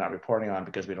not reporting on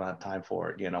because we don't have time for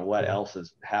it. What else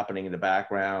is happening in the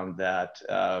background that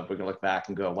we're gonna look back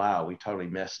and go, wow, we totally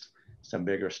missed some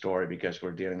bigger story because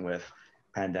we're dealing with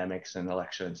pandemics and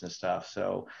elections and stuff.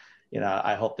 So,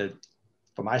 I hope that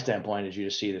from my standpoint is you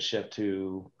just see the shift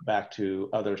back to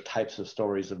other types of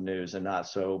stories of news and not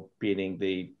so beating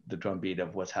the drumbeat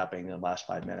of what's happening in the last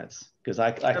 5 minutes. Because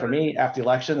for me, after the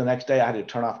election, the next day I had to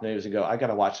turn off the news and go, I got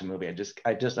to watch a movie.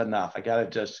 I just enough. I got to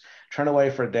just turn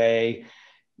away for a day.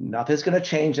 Nothing's going to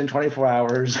change in 24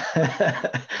 hours.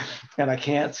 And I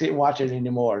can't watch it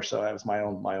anymore. So that was my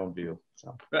own view.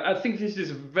 So I think this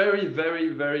is a very, very,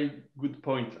 very good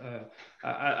point.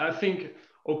 I think,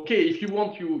 okay, if you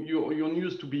want your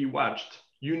news to be watched,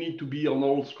 you need to be on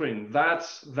all screen.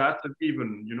 That's a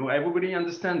given. Everybody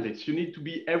understands it. You need to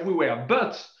be everywhere,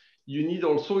 but you need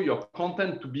also your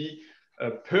content to be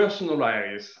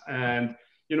personalized and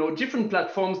different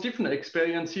platforms, different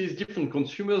experiences, different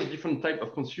consumers, different type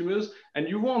of consumers, and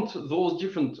you want those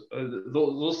different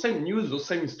those same news, those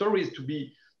same stories to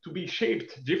be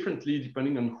shaped differently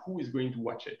depending on who is going to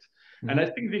watch it. And I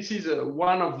think this is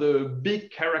one of the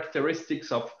big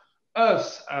characteristics of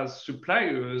us as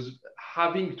suppliers,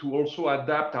 having to also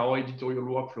adapt our editorial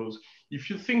workflows. If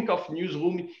you think of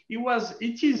newsroom,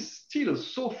 it is still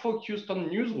so focused on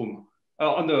newsroom,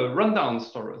 on the rundown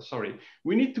story. Sorry,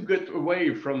 we need to get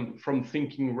away from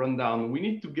thinking rundown. We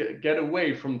need to get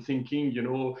away from thinking,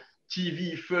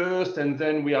 TV first, and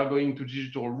then we are going to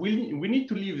digital. We need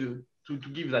to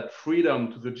give that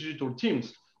freedom to the digital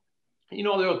teams in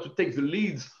order to take the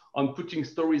leads on putting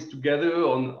stories together,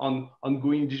 on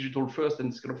going digital first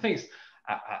and this kind of things.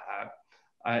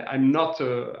 I'm not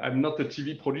a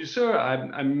TV producer.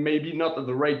 I'm maybe not at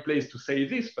the right place to say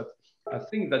this, but I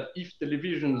think that if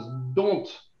televisions don't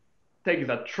take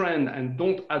that trend and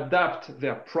don't adapt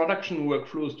their production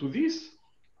workflows to this,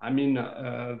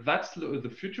 that's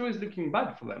the future is looking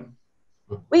bad for them.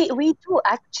 We do.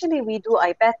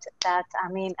 I bet that,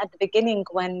 at the beginning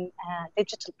when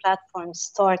digital platforms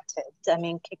started,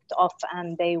 kicked off,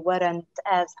 and they weren't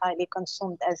as highly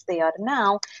consumed as they are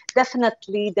now,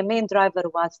 definitely the main driver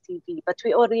was TV. But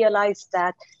we all realized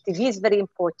that TV is very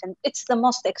important. It's the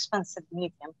most expensive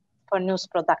medium for news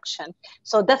production.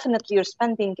 So definitely you're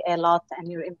spending a lot and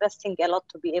you're investing a lot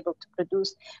to be able to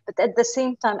produce. But at the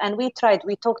same time, and we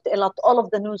talked a lot, all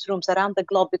of the newsrooms around the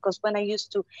globe, because when I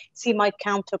used to see my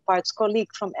counterparts,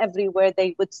 colleagues from everywhere,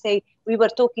 they would say, we were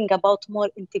talking about more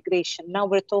integration. Now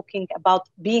we're talking about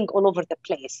being all over the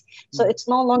place. So it's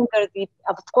no longer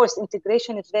of course,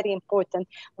 integration is very important.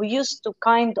 We used to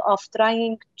kind of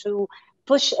trying to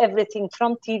push everything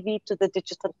from TV to the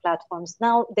digital platforms.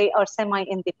 Now they are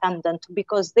semi-independent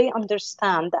because they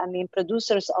understand,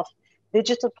 producers of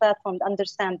digital platforms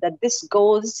understand that this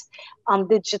goes on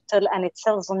digital and it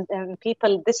sells on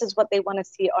people. This is what they want to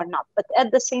see or not. But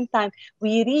at the same time,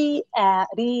 we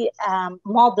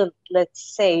remodeled,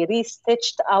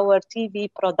 restitched our TV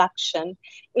production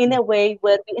in a way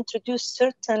where we introduced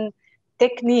certain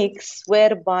techniques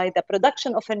whereby the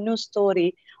production of a news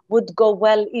story would go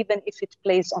well even if it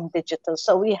plays on digital.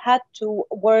 So we had to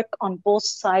work on both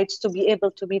sides to be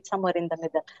able to meet somewhere in the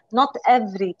middle. Not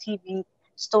every TV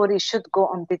story should go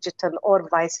on digital or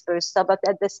vice versa, but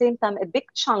at the same time, a big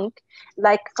chunk,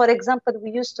 like for example, we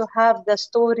used to have the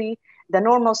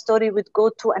normal story would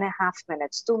go 2.5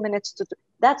 minutes, 2 minutes to,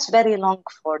 that's very long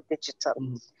for digital.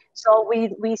 So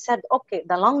we said, okay,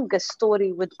 the longest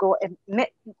story would go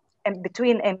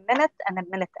between a minute and a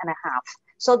minute and a half,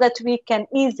 so that we can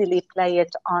easily play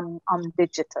it on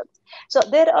digital. So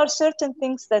there are certain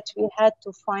things that we had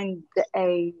to find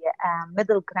a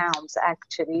middle grounds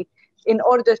actually in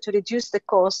order to reduce the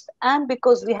cost, and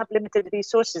because we have limited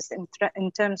resources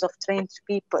in terms of trained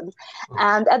people.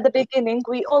 And at the beginning,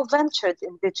 we all ventured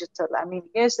in digital.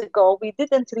 Years ago, we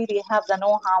didn't really have the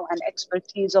know-how and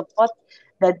expertise of what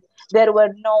that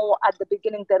at the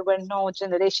beginning, there were no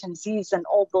Generation Zs and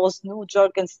all those new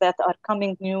jargons that are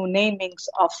coming, new namings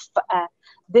of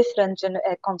different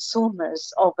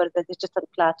consumers over the digital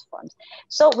platforms.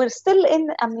 So we're still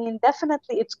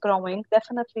definitely it's growing,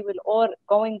 definitely we're all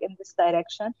going in this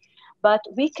direction, but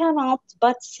we cannot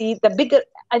but see the bigger,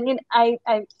 I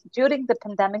during the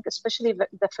pandemic, especially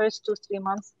the first 2-3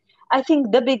 months, I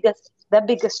think the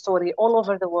biggest story all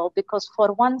over the world, because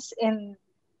for once in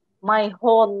my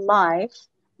whole life,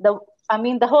 the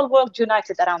whole world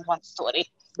united around one story.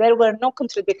 There were no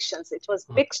contradictions. It was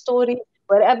big story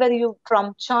wherever you,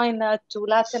 from China to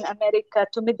Latin America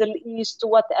to Middle East to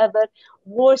whatever.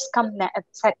 Wars come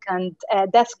second,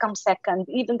 deaths come second.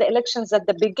 Even the elections at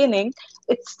the beginning,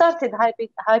 it started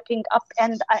hyping up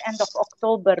end of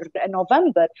October,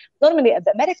 November. Normally,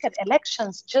 the American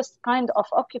elections just kind of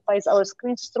occupies our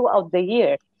screens throughout the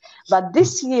year. But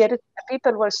this year,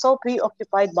 people were so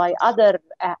preoccupied by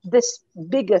this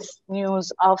biggest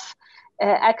news of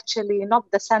actually not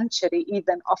the century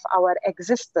even of our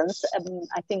existence.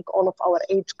 I think all of our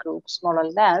age groups, more or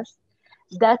less,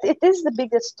 that it is the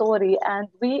biggest story, and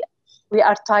we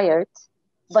are tired,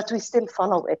 but we still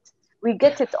follow it. We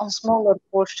get it on smaller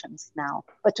portions now,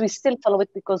 but we still follow it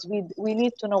because we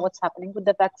need to know what's happening with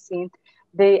the vaccine,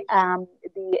 the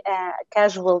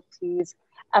casualties.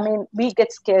 I mean, we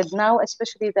get scared now,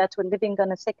 especially that we're living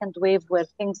on a second wave where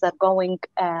things are going,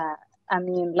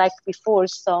 like before.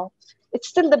 So it's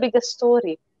still the biggest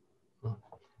story.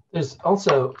 There's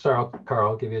also, sorry,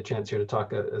 Carl, I'll give you a chance here to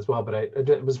talk as well, but I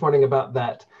was wondering about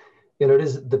that. You know, it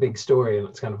is the big story, and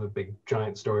it's kind of a big,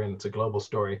 giant story, and it's a global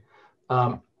story.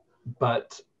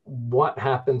 But what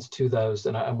happens to those,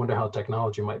 and I wonder how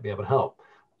technology might be able to help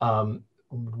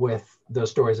with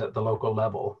those stories at the local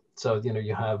level. So, you know,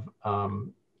 you have,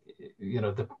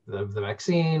 the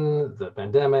vaccine, the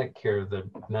pandemic, here are the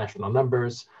national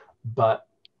numbers, but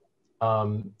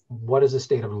what is the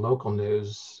state of local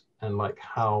news, and like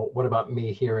what about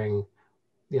me hearing,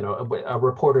 you know, a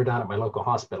reporter down at my local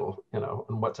hospital, you know,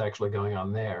 and what's actually going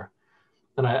on there.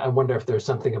 And I wonder if there's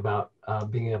something about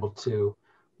being able to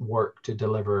work to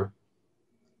deliver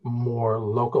more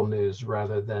local news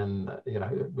rather than, you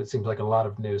know, it seems like a lot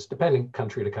of news, depending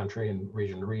country to country and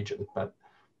region to region, but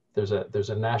there's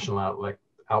a national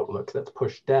outlook that's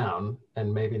pushed down,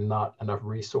 and maybe not enough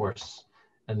resource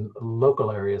and local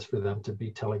areas for them to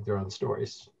be telling their own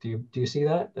stories. Do you see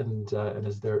that? And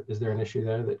is there an issue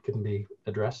there that can be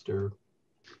addressed? Or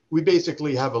we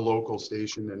basically have a local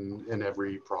station in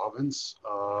every province.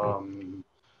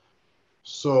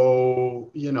 So,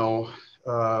 you know,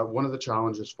 one of the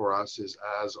challenges for us is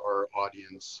as our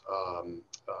audience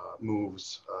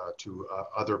moves to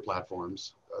other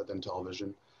platforms than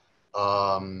television,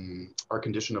 our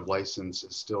condition of license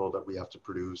is still that we have to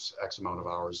produce X amount of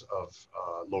hours of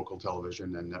local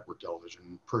television and network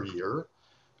television per year.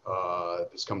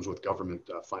 This comes with government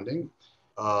funding.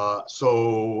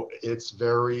 So it's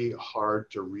very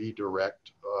hard to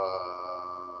redirect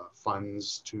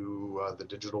funds to the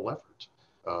digital effort.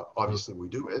 Obviously we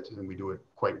do it, and we do it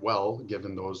quite well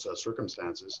given those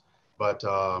circumstances, but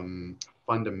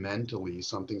fundamentally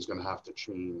something's going to have to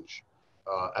change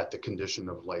at the condition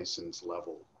of license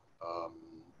level.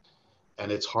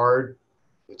 And it's hard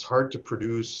to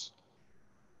produce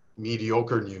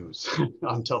mediocre news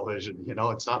on television. You know,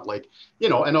 it's not like, you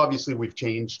know, and obviously we've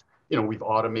changed, you know, we've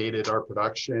automated our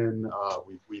production,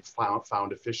 we've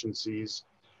found efficiencies.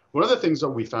 One of the things that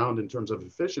we found in terms of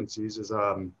efficiencies is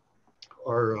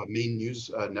our main news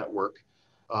network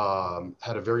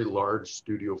had a very large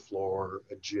studio floor,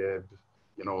 a jib,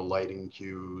 you know, lighting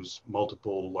cues,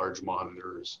 multiple large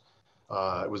monitors.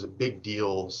 It was a big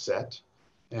deal set,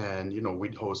 and, you know,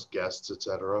 we'd host guests,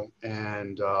 etc.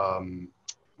 And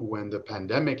when the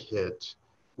pandemic hit,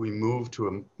 we moved to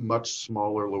a much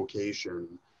smaller location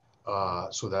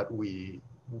so that we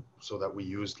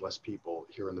used less people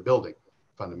here in the building,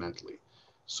 fundamentally.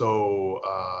 So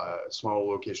small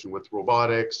location with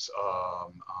robotics,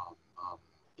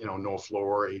 you know, no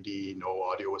floor AD, no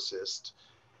audio assist.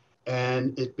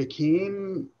 And it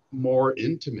became more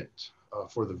intimate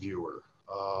for the viewer.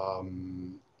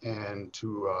 And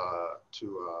to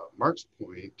Mark's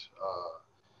point,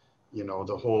 you know,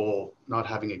 the whole not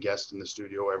having a guest in the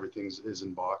studio, everything is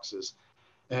in boxes.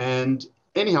 And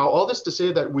anyhow, all this to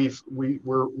say that we're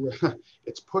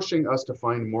it's pushing us to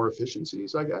find more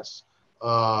efficiencies, I guess.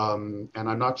 And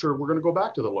I'm not sure we're going to go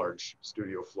back to the large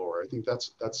studio floor. I think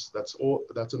that's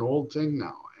an old thing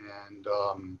now. And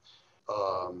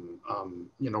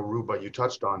you know, Ruba, you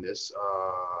touched on this.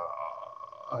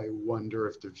 I wonder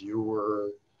if the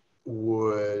viewer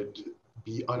would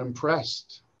be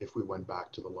unimpressed if we went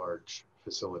back to the large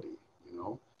facility, you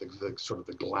know, the sort of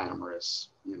the glamorous,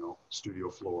 you know, studio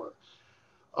floor.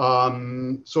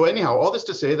 So anyhow, all this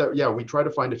to say that, yeah, we try to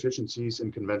find efficiencies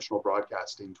in conventional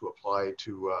broadcasting to apply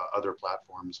to other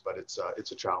platforms, but it's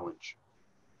a challenge.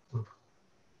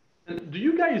 And do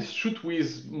you guys shoot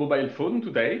with mobile phone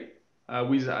today,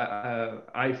 with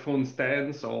iPhone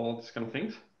stands or this kind of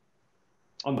things?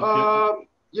 On the field?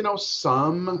 You know,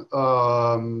 some.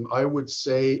 I would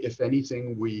say, if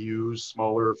anything, we use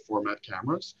smaller format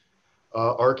cameras.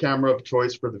 Our camera of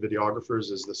choice for the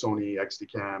videographers is the Sony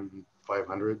XDCam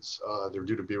 500s. They're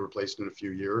due to be replaced in a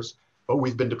few years, but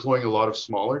we've been deploying a lot of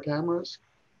smaller cameras.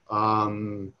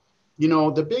 You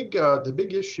know, the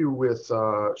big issue with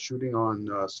shooting on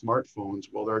smartphones,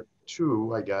 well, there are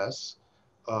two, I guess.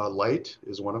 Light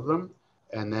is one of them,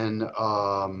 and then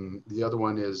the other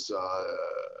one is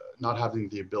not having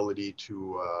the ability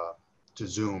to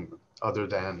zoom, other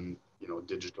than, you know,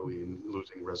 digitally and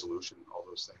losing resolution, all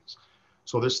those things.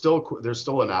 So there's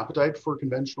still an appetite for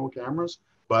conventional cameras,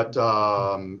 but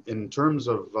in terms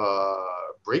of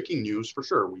breaking news, for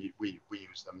sure, we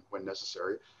use them when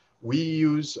necessary. We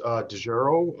use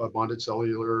Degero, a bonded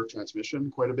cellular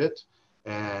transmission, quite a bit,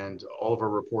 and all of our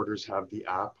reporters have the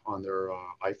app on their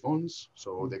iPhones,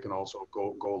 so they can also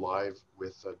go live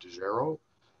with Degero,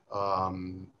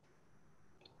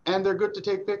 and they're good to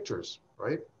take pictures,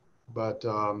 right? But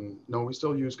no, we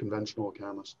still use conventional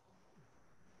cameras.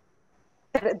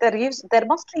 They're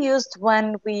mostly used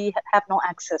when we have no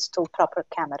access to proper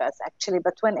cameras, actually.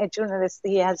 But when a journalist,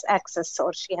 he has access,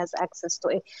 or she has access to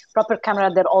a proper camera,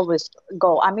 they'll always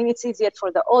go. I mean, it's easier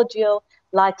for the audio,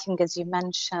 lighting, as you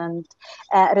mentioned,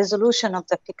 resolution of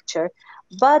the picture.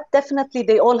 But definitely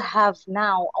they all have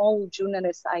now, all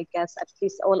journalists, I guess, at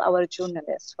least all our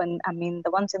journalists,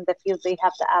 the ones in the field, they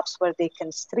have the apps where they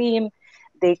can stream,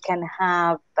 they can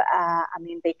have,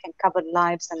 they can cover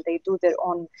lives, and they do their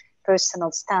own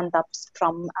personal stand-ups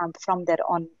from their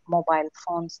own mobile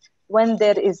phones when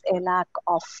there is a lack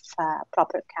of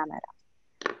proper camera.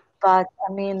 But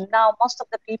I mean, now most of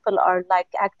the people are like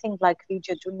acting like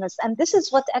video journalists, and this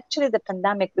is what actually the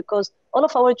pandemic, because all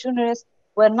of our journalists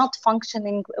were not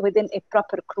functioning within a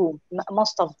proper crew,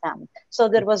 most of them. So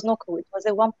there was no crew. It was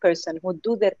a one person who would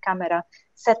do their camera,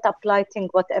 set up lighting,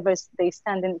 whatever, they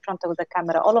stand in front of the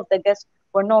camera. All of the guests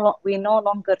we no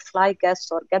longer fly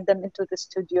guests or get them into the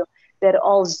studio. They're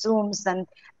all Zooms. And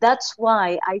that's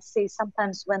why I say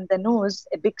sometimes when the news,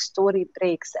 a big story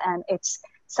breaks and it's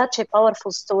such a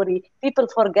powerful story, people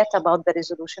forget about the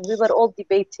resolution. We were all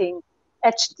debating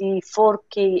HD,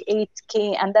 4K,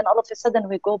 8K, and then all of a sudden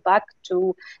we go back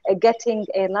to getting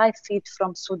a live feed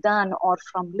from Sudan or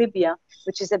from Libya,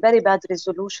 which is a very bad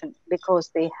resolution because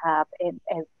they have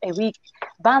a weak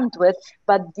bandwidth,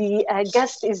 but the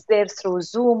guest is there through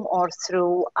Zoom or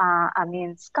through,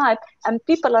 Skype, and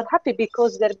people are happy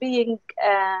because they're being,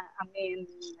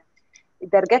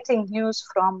 they're getting news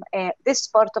from this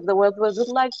part of the world. We would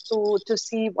like to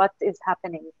see what is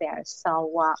happening there.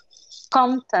 So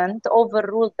content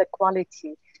overruled the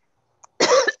quality.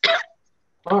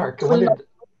 Mark,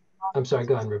 I'm sorry,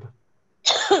 go on, Ruba.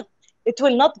 It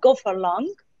will not go for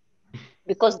long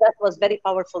because that was very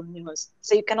powerful news.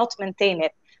 So you cannot maintain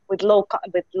it with low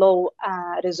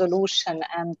resolution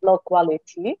and low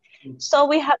quality. So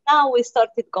we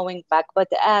started going back. But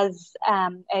as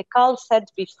Carl said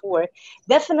before,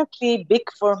 definitely big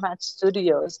format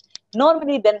studios,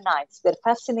 normally they're nice, they're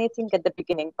fascinating at the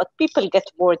beginning, but people get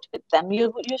bored with them.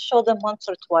 You show them once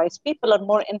or twice, people are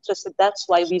more interested. That's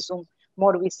why we zoom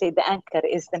more. We say the anchor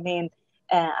is the main,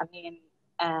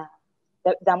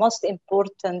 the most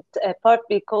important part,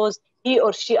 because he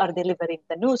or she are delivering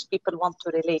the news. People want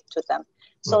to relate to them.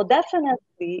 So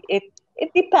definitely it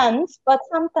depends, but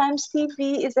sometimes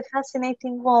TV is a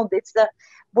fascinating world. It's the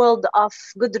world of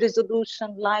good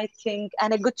resolution, lighting,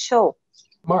 and a good show.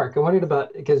 Mark, I wondered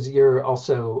about, because you're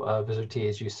also a Vizrt,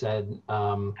 as you said,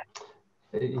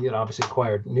 you obviously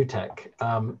acquired New Tech.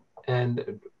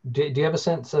 And do you have a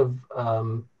sense of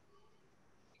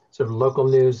sort of local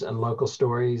news and local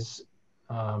stories,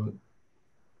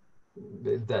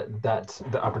 that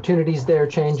the opportunities there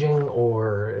changing,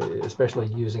 or especially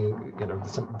using,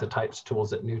 some of the types of tools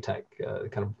that New Tech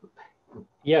kind of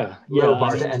low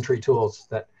bar to entry tools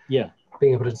that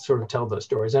being able to sort of tell those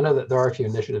stories. I know that there are a few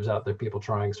initiatives out there, people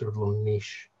trying sort of little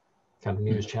niche kind of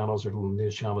news channels, or little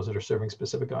news channels that are serving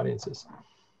specific audiences.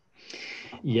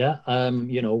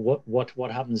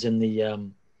 What happens in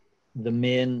the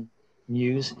main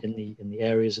news in the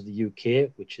areas of the UK,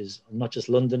 which is not just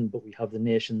London, but we have the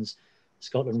nations,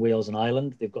 Scotland, Wales, and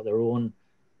Ireland. They've got their own,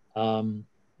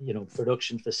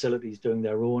 production facilities doing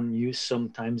their own news,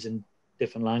 sometimes in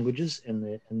different languages. In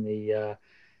the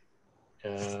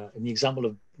example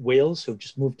of Wales, who've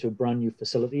just moved to a brand new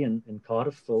facility in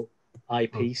Cardiff for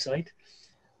IP site.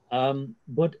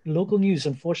 But local news,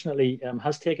 unfortunately,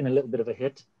 has taken a little bit of a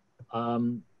hit.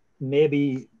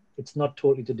 Maybe it's not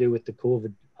totally to do with the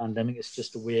COVID pandemic. It's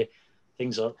just the way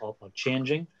things are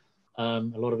changing. A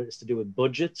lot of it is to do with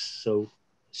budgets. So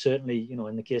certainly,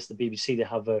 in the case of the BBC, they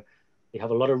have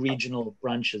a lot of regional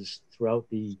branches throughout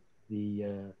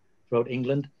throughout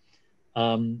England,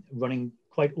 running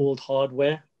quite old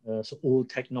hardware, so old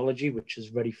technology, which is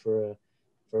ready for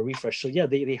a refresh. So yeah,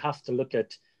 they have to look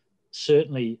at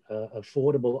certainly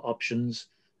affordable options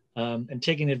and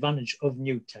taking advantage of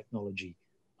new technology.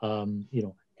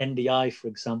 NDI, for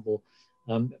example,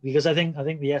 because I think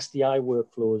the SDI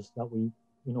workflows that we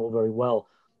know very well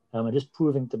are just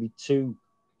proving to be too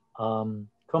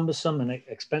cumbersome and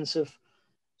expensive.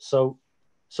 So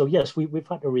yes, we've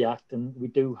had to react, and we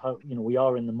do have, we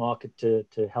are in the market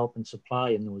to help and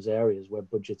supply in those areas where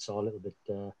budgets are a little bit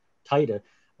tighter,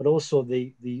 but also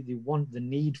the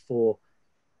need for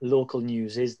local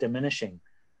news is diminishing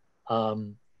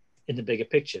in the bigger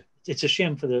picture. It's a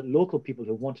shame for the local people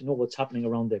who want to know what's happening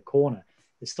around their corner.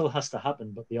 It still has to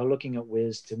happen, but they are looking at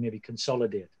ways to maybe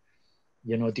consolidate.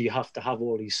 Do you have to have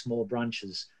all these small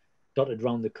branches dotted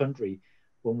around the country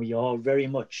when we are very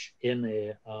much in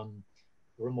a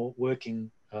remote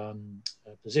working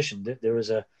position? There is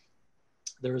a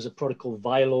product called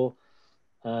Vilo,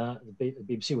 the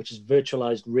BBC, which is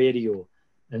virtualized radio,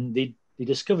 and they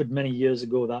discovered many years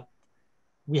ago that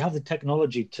we have the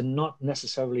technology to not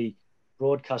necessarily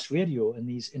broadcast radio in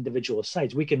these individual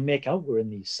sites. We can make out we're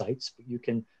in these sites, but you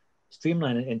can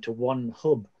streamline it into one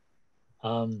hub.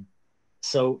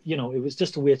 So it was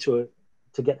just a way to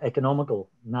get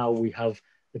economical. Now we have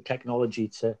the technology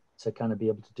to kind of be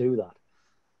able to do that.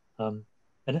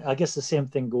 And I guess the same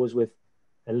thing goes with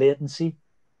a latency.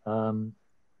 When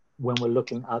we're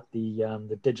looking at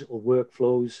the digital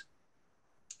workflows,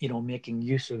 making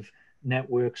use of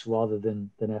networks rather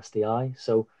than SDI.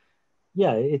 So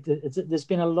yeah, there's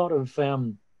been a lot of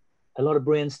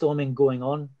brainstorming going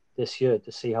on this year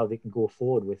to see how they can go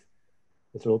forward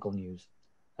with local news.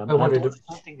 I don't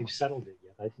think they've settled it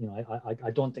yet.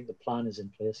 I don't think the plan is in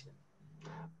place yet.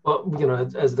 Well,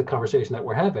 as the conversation that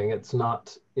we're having, it's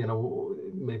not,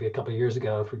 maybe a couple of years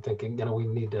ago, if we're thinking,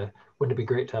 wouldn't it be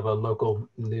great to have a local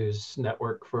news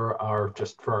network for our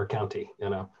county,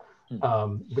 but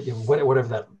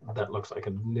whatever that looks like, a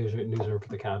newsroom for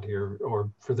the county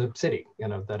or for the city,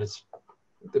 that is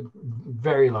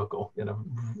very local,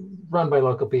 run by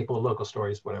local people, local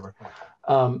stories, whatever.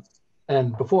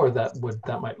 And before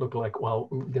that might look like, well,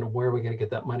 where are we going to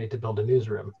get that money to build a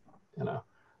newsroom,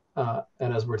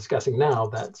 and as we're discussing now,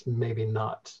 that's maybe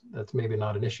not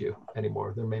an issue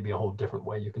anymore. There may be a whole different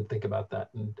way you can think about that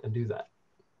and do that.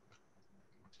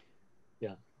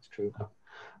 Yeah, it's true.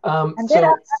 And there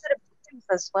are other things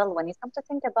as well. When you come to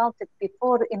think about it,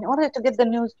 before, in order to get the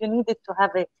news, you needed to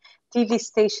have a TV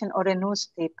station or a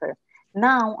newspaper.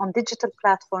 Now on digital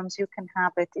platforms, you can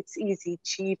have it. It's easy,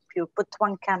 cheap. You put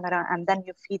one camera and then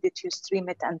you feed it, you stream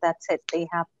it, and that's it. They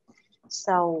have.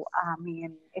 So,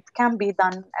 it can be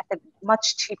done at a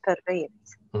much cheaper rate.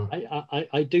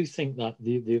 I do think that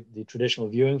the traditional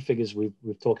viewing figures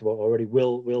we've talked about already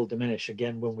will diminish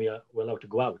again when we're allowed to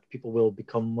go out. People will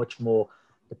become much more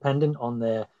dependent on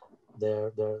their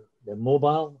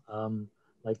mobile,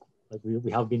 like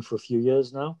we have been for a few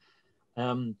years now.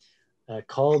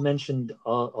 Carl mentioned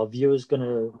our viewers going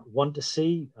to want to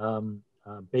see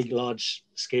big, large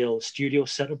scale studio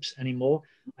setups anymore.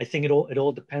 I think it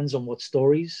all depends on what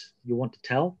stories you want to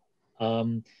tell.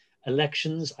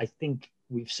 Elections, I think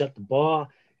we've set the bar.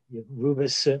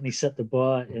 Ruba's certainly set the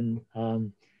bar in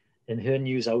her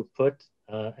news output,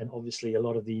 and obviously a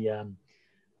lot of the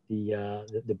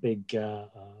big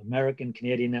American,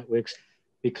 Canadian networks,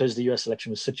 because the US election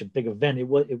was such a big event. It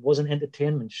was an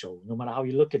entertainment show. No matter how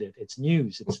you look at it, it's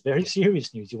news. It's very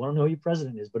serious news. You want to know who your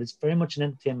president is, but it's very much an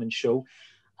entertainment show.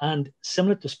 And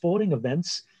similar to sporting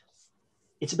events,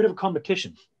 it's a bit of a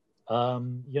competition. At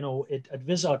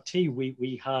Vizrt,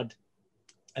 we had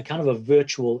a kind of a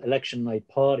virtual election night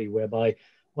party whereby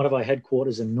one of our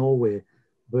headquarters in Norway,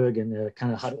 Bergen,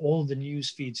 kind of had all the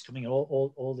news feeds coming in,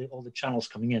 all the channels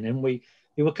coming in, and we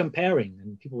were comparing,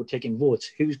 and people were taking votes.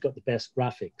 Who's got the best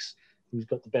graphics? Who's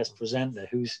got the best presenter?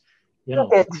 Who's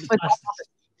the fastest?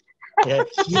 Yeah,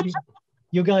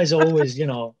 you guys are always,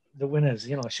 the winners,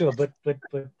 sure. But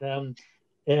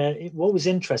what was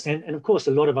interesting, and of course,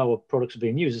 a lot of our products are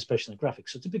being used, especially in the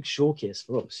graphics. So it's a big showcase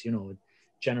for us. It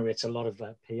generates a lot of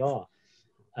PR.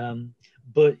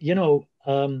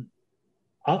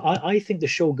 I think the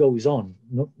show goes on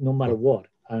no matter what.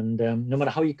 And no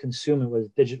matter how you consume it, whether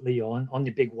digitally or on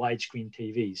the big widescreen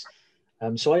TVs.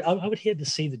 So I would hate to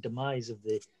see the demise of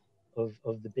the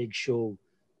big show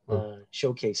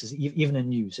showcases, even in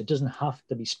news. It doesn't have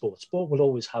to be sport. Sport will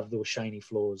always have those shiny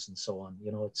floors and so on.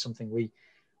 It's something we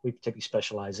particularly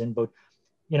specialize in. But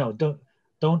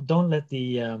don't let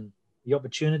the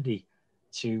opportunity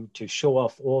to show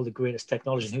off all the greatest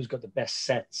technology and who's got the best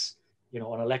sets,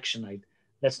 on election night.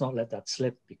 Let's not let that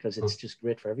slip, because it's just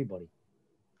great for everybody.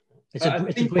 It's a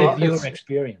great viewer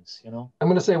experience, you know. I'm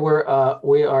going to say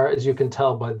we are, as you can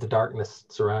tell by the darkness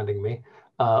surrounding me,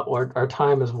 our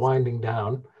time is winding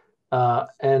down,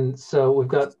 and so we've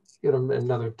got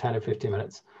another 10 or 15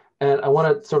 minutes. And I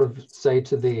want to sort of say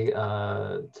to the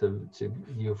to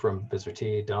you from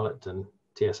Vizrt, Dalet, and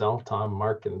TSL, Tom,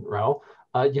 Mark, and Raoul,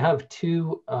 you have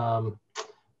two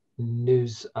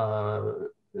news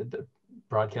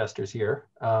broadcasters here,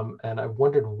 and I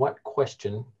wondered what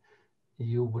question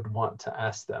you would want to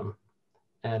ask them,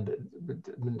 and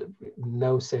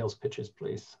no sales pitches,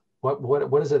 please.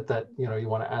 What is it that you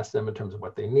want to ask them in terms of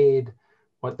what they need,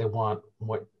 what they want,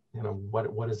 what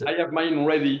is it? I have mine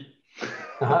ready.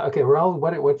 Okay, Raoul,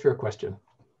 what's your question?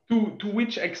 To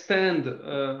which extent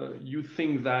you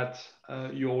think that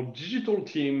your digital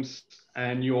teams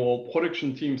and your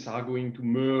production teams are going to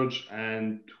merge,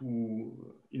 and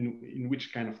in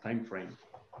which kind of time frame?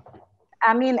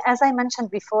 I mean, as I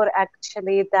mentioned before,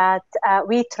 actually, that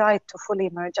we try to fully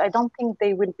merge. I don't think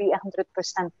they will be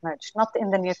 100% merged, not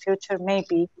in the near future,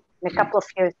 maybe in a couple of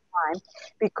years' time,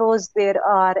 because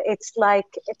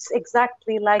it's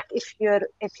exactly like if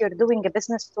you're doing a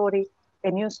business story, a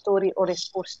news story, or a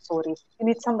sports story. You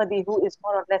need somebody who is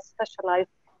more or less specialized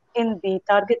in the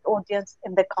target audience,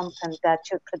 in the content that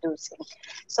you're producing.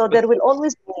 So there will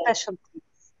always be specialties.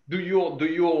 Do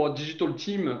your digital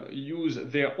team use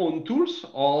their own tools,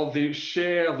 or they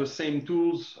share the same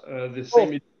tools, the same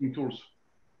editing tools?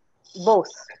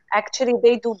 Both. Actually,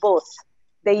 they do both.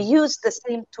 They use the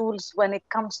same tools when it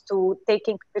comes to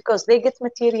taking, because they get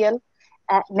material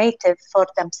native for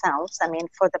themselves, I mean,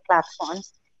 for the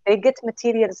platforms. They get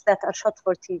materials that are shot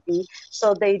for TV.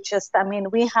 So we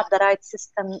have the right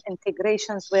system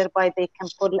integrations whereby they can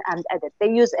pull and edit.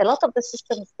 They use a lot of the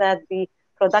systems that the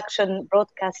production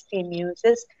broadcast team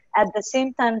uses. At the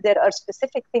same time, there are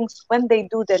specific things when they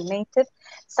do their native.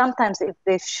 Sometimes if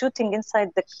they're shooting inside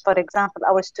for example,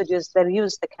 our studios, they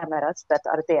use the cameras that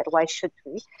are there. Why should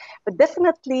we? But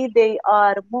definitely they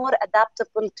are more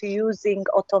adaptable to using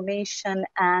automation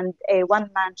and a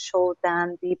one-man show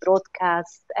than the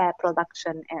broadcast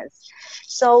production is.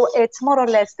 So it's more or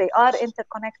less, they are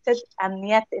interconnected and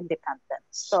yet independent.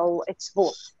 So it's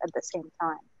both at the same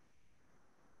time.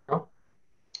 Oh.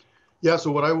 Yeah,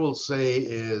 so what I will say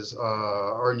is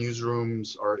our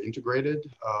newsrooms are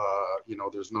integrated.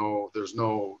 There's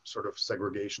no sort of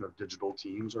segregation of digital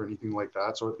teams or anything like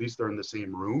that. So at least they're in the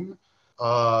same room,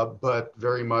 but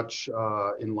very much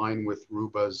in line with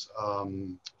Ruba's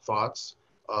thoughts.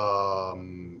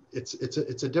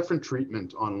 It's a different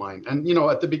treatment online. And,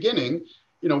 at the beginning,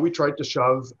 we tried to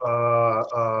shove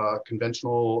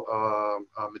conventional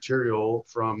material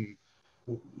from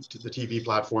to the TV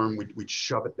platform. We'd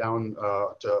shove it down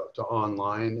to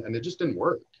online, and it just didn't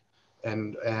work.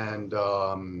 And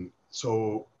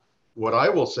so what I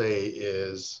will say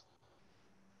is,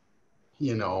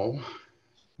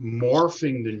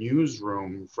 morphing the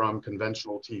newsroom from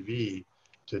conventional TV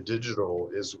to digital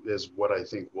is what I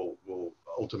think will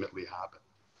ultimately happen.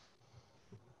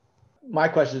 My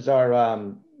questions are,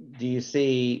 do you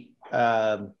see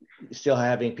still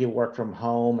having people work from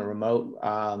home and remote?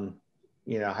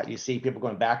 How do you see people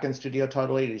going back in studio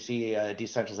totally? Do you see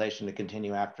decentralization to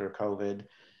continue after COVID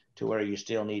to where you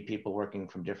still need people working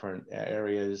from different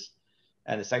areas?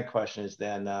 And the second question is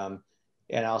then,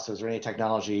 and also, is there any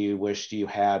technology you wish you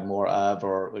had more of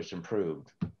or was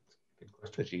improved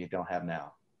that you don't have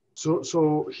now?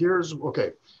 So here's,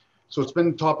 okay. So it's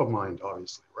been top of mind,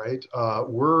 obviously, right?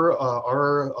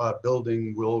 Our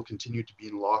building will continue to be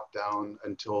in lockdown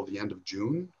until the end of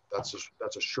June. That's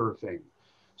a sure thing.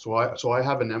 So I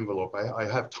have an envelope. I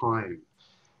have time.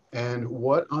 And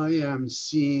what I am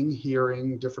seeing,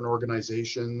 hearing different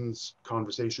organizations,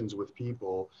 conversations with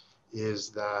people, is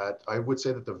that I would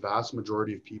say that the vast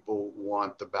majority of people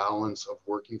want the balance of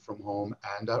working from home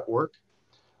and at work.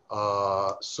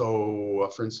 So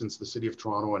for instance, the City of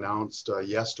Toronto announced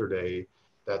yesterday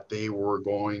that they were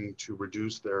going to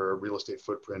reduce their real estate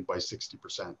footprint by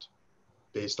 60%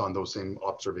 based on those same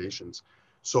observations.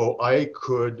 So I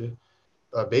could,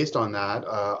 based on that,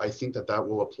 I think that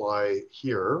will apply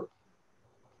here.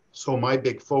 So my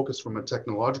big focus from a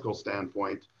technological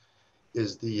standpoint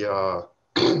is the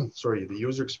the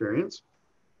user experience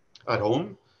at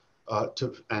home,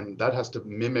 and that has to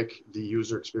mimic the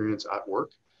user experience at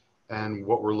work. And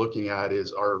what we're looking at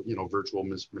is our virtual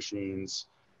machines,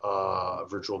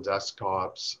 virtual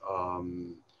desktops.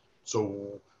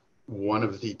 So one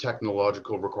of the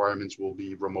technological requirements will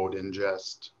be remote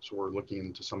ingest. So we're looking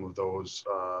into some of those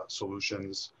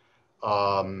solutions.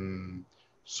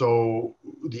 So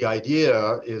the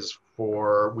idea is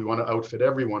we want to outfit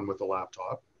everyone with a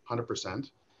laptop,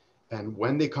 100%. And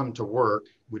when they come to work,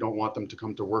 we don't want them to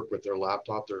come to work with their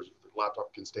laptop. Their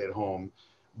laptop can stay at home,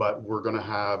 but we're going to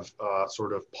have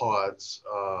sort of pods,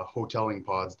 hoteling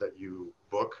pods that you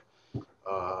book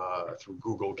through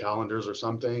Google Calendars or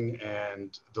something.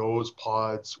 And those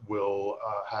pods will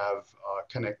have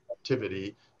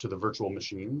connectivity to the virtual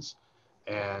machines.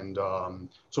 And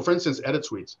so for instance, edit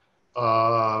suites,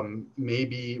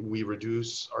 maybe we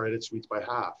reduce our edit suites by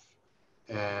half.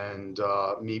 And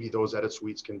maybe those edit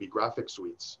suites can be graphic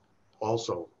suites.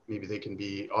 Also, maybe they can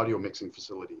be audio mixing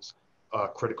facilities,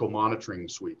 critical monitoring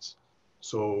suites.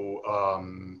 So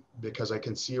because I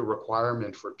can see a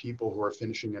requirement for people who are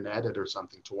finishing an edit or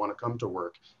something to want to come to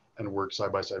work and work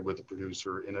side by side with the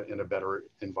producer in a better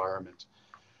environment.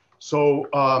 So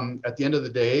at the end of the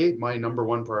day, my number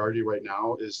one priority right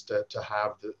now is to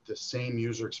have the same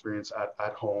user experience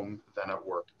at home than at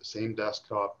work. The same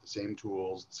desktop, the same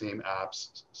tools, the same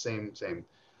apps, same,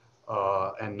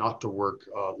 and not to work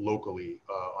locally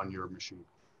on your machine.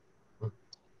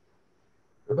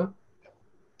 Ruba?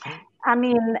 I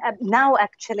mean, now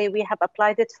actually we have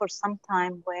applied it for some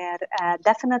time where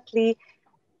definitely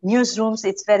newsrooms,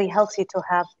 it's very healthy to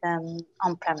have them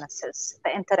on premises.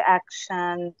 The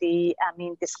interaction,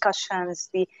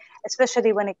 discussions,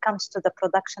 especially when it comes to the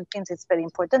production teams, it's very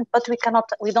important, but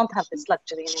we don't have this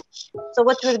luxury anymore. So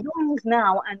what we're doing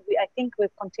now, and I think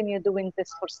we'll continue doing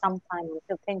this for some time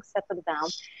until things settle down.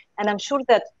 And I'm sure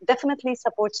that definitely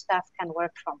support staff can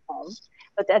work from home,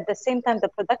 but at the same time, the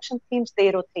production teams, they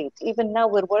rotate. Even now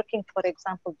we're working, for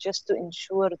example, just to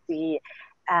ensure the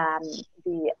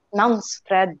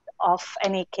non-spread of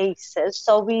any cases.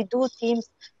 So we do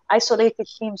isolated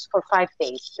teams for 5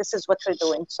 days. This is what we're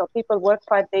doing. So people work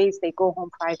 5 days, they go home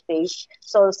 5 days.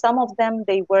 So some of them,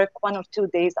 they work 1 or 2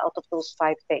 days out of those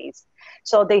 5 days.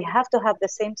 So they have to have the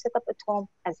same setup at home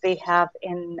as they have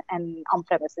in on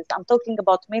premises. I'm talking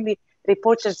about mainly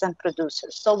reporters and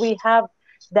producers. So we have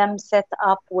them set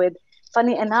up with,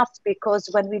 funny enough, because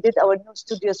when we did our new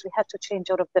studios, we had to change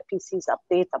all of the PCs,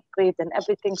 upgrade and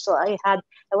everything. So I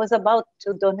was about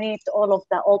to donate all of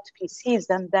the old PCs,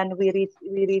 and then we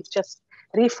just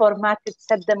reformatted,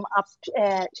 set them up,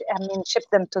 ship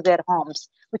them to their homes,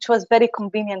 which was very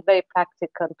convenient, very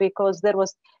practical, because there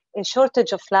was a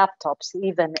shortage of laptops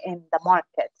even in the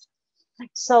market.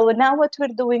 So now what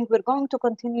we're doing, we're going to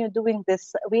continue doing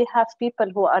this. We have people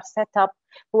who are set up,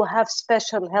 who have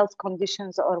special health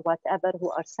conditions or whatever, who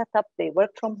are set up, they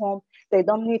work from home, they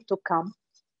don't need to come.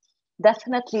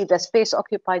 Definitely the space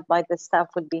occupied by the staff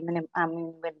will be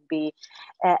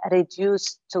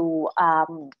reduced to,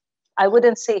 I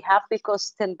wouldn't say half, because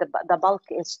still the bulk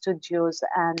is studios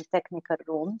and technical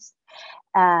rooms.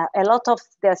 A lot of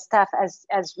the staff,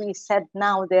 as we said,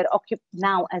 now they're occupied.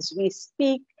 Now, as we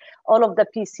speak, all of the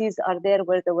PCs are there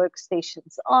where the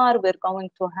workstations are. We're going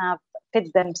to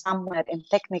fit them somewhere in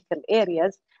technical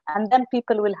areas, and then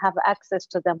people will have access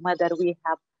to them, whether we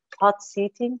have hot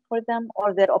seating for them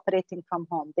or they're operating from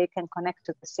home. They can connect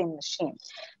to the same machine.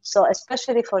 So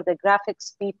especially for the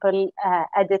graphics people,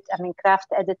 craft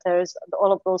editors,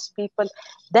 all of those people,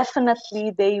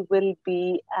 definitely they will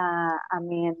be,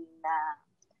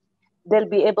 they'll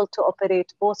be able to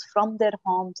operate both from their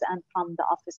homes and from the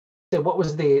office. So what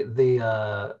was the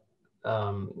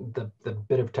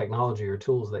bit of technology or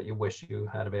tools that you wish you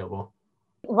had available?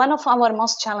 One of our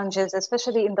most challenges,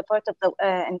 especially in the part of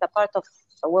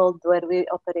the world where we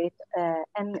operate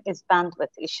is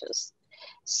bandwidth issues.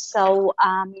 So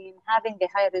having a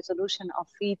high resolution of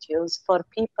videos for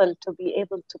people to be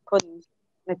able to pull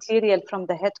material from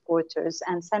the headquarters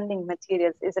and sending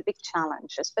materials is a big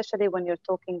challenge, especially when you're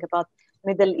talking about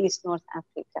Middle East, North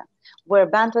Africa, where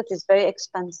bandwidth is very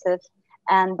expensive,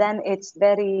 and then it's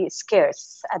very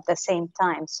scarce at the same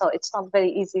time. So it's not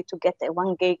very easy to get a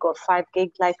 1 gig or 5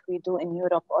 gig like we do in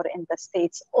Europe or in the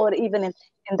States, or even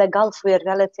in the Gulf, we're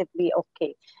relatively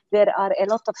okay. There are a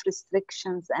lot of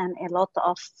restrictions and a lot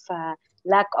of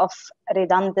lack of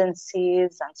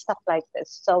redundancies and stuff like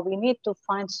this. So we need to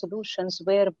find solutions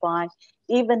whereby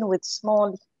even with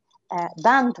small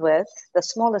bandwidth, the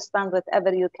smallest bandwidth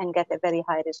ever, you can get a very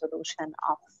high resolution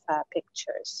of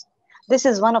pictures. This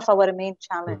is one of our main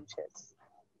challenges.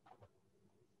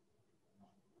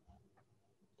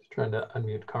 Trying to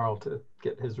unmute Carl to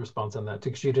get his response on that,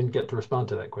 because you didn't get to respond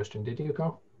to that question, did you,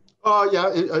 Carl? Yeah,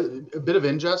 a bit of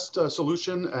ingest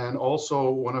solution, and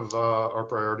also one of our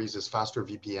priorities is faster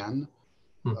VPN,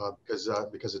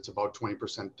 because it's about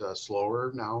 20%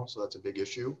 slower now, so that's a big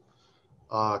issue.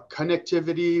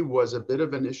 Connectivity was a bit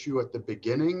of an issue at the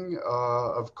beginning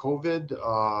of COVID,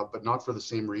 but not for the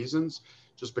same reasons,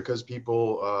 just because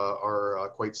people are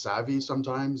quite savvy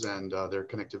sometimes, and their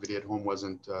connectivity at home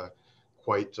wasn't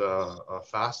quite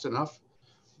fast enough,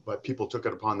 but people took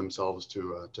it upon themselves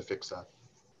to fix that.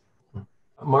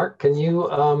 Mark, can you,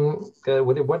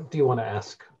 what do you want to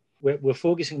ask? We're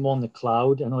focusing more on the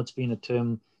cloud. I know it's been a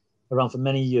term around for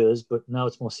many years, but now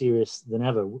it's more serious than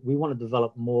ever. We want to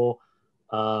develop more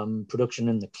production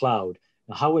in the cloud.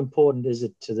 Now, how important is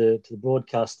it to the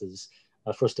broadcasters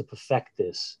for us to perfect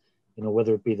this? You know,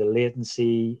 whether it be the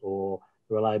latency or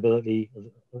reliability.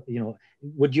 You know,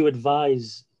 would you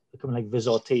advise a company like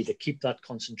Vizrt to keep that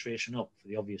concentration up for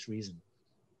the obvious reason?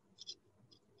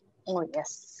 Oh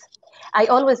yes. I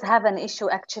always have an issue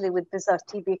actually with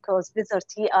Vizrt because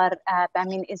Vizrt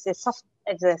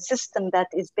is a system that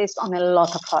is based on a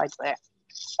lot of hardware.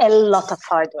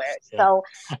 Yeah. So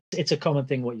it's a common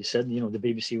thing what you said. You know, the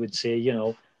BBC would say, you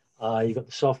know, you got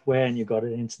the software and you got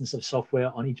an instance of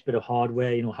software on each bit of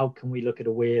hardware. You know, how can we look at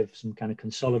a way of some kind of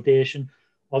consolidation?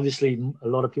 Obviously, a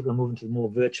lot of people are moving to the more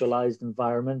virtualized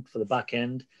environment for the back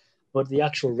end, but the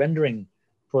actual rendering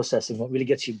processing, what really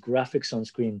gets you graphics on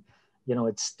screen, you know,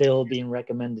 it's still being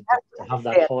recommended to have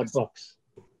that hard box.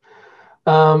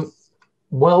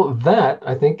 Well, that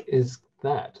I think is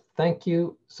that. Thank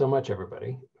you so much,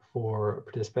 everybody, for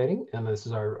participating. And this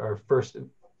is our first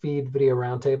Feed Video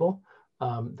Roundtable.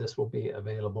 This will be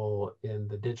available in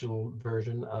the digital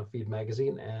version of Feed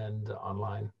Magazine and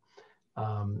online.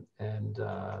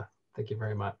 Thank you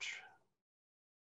very much.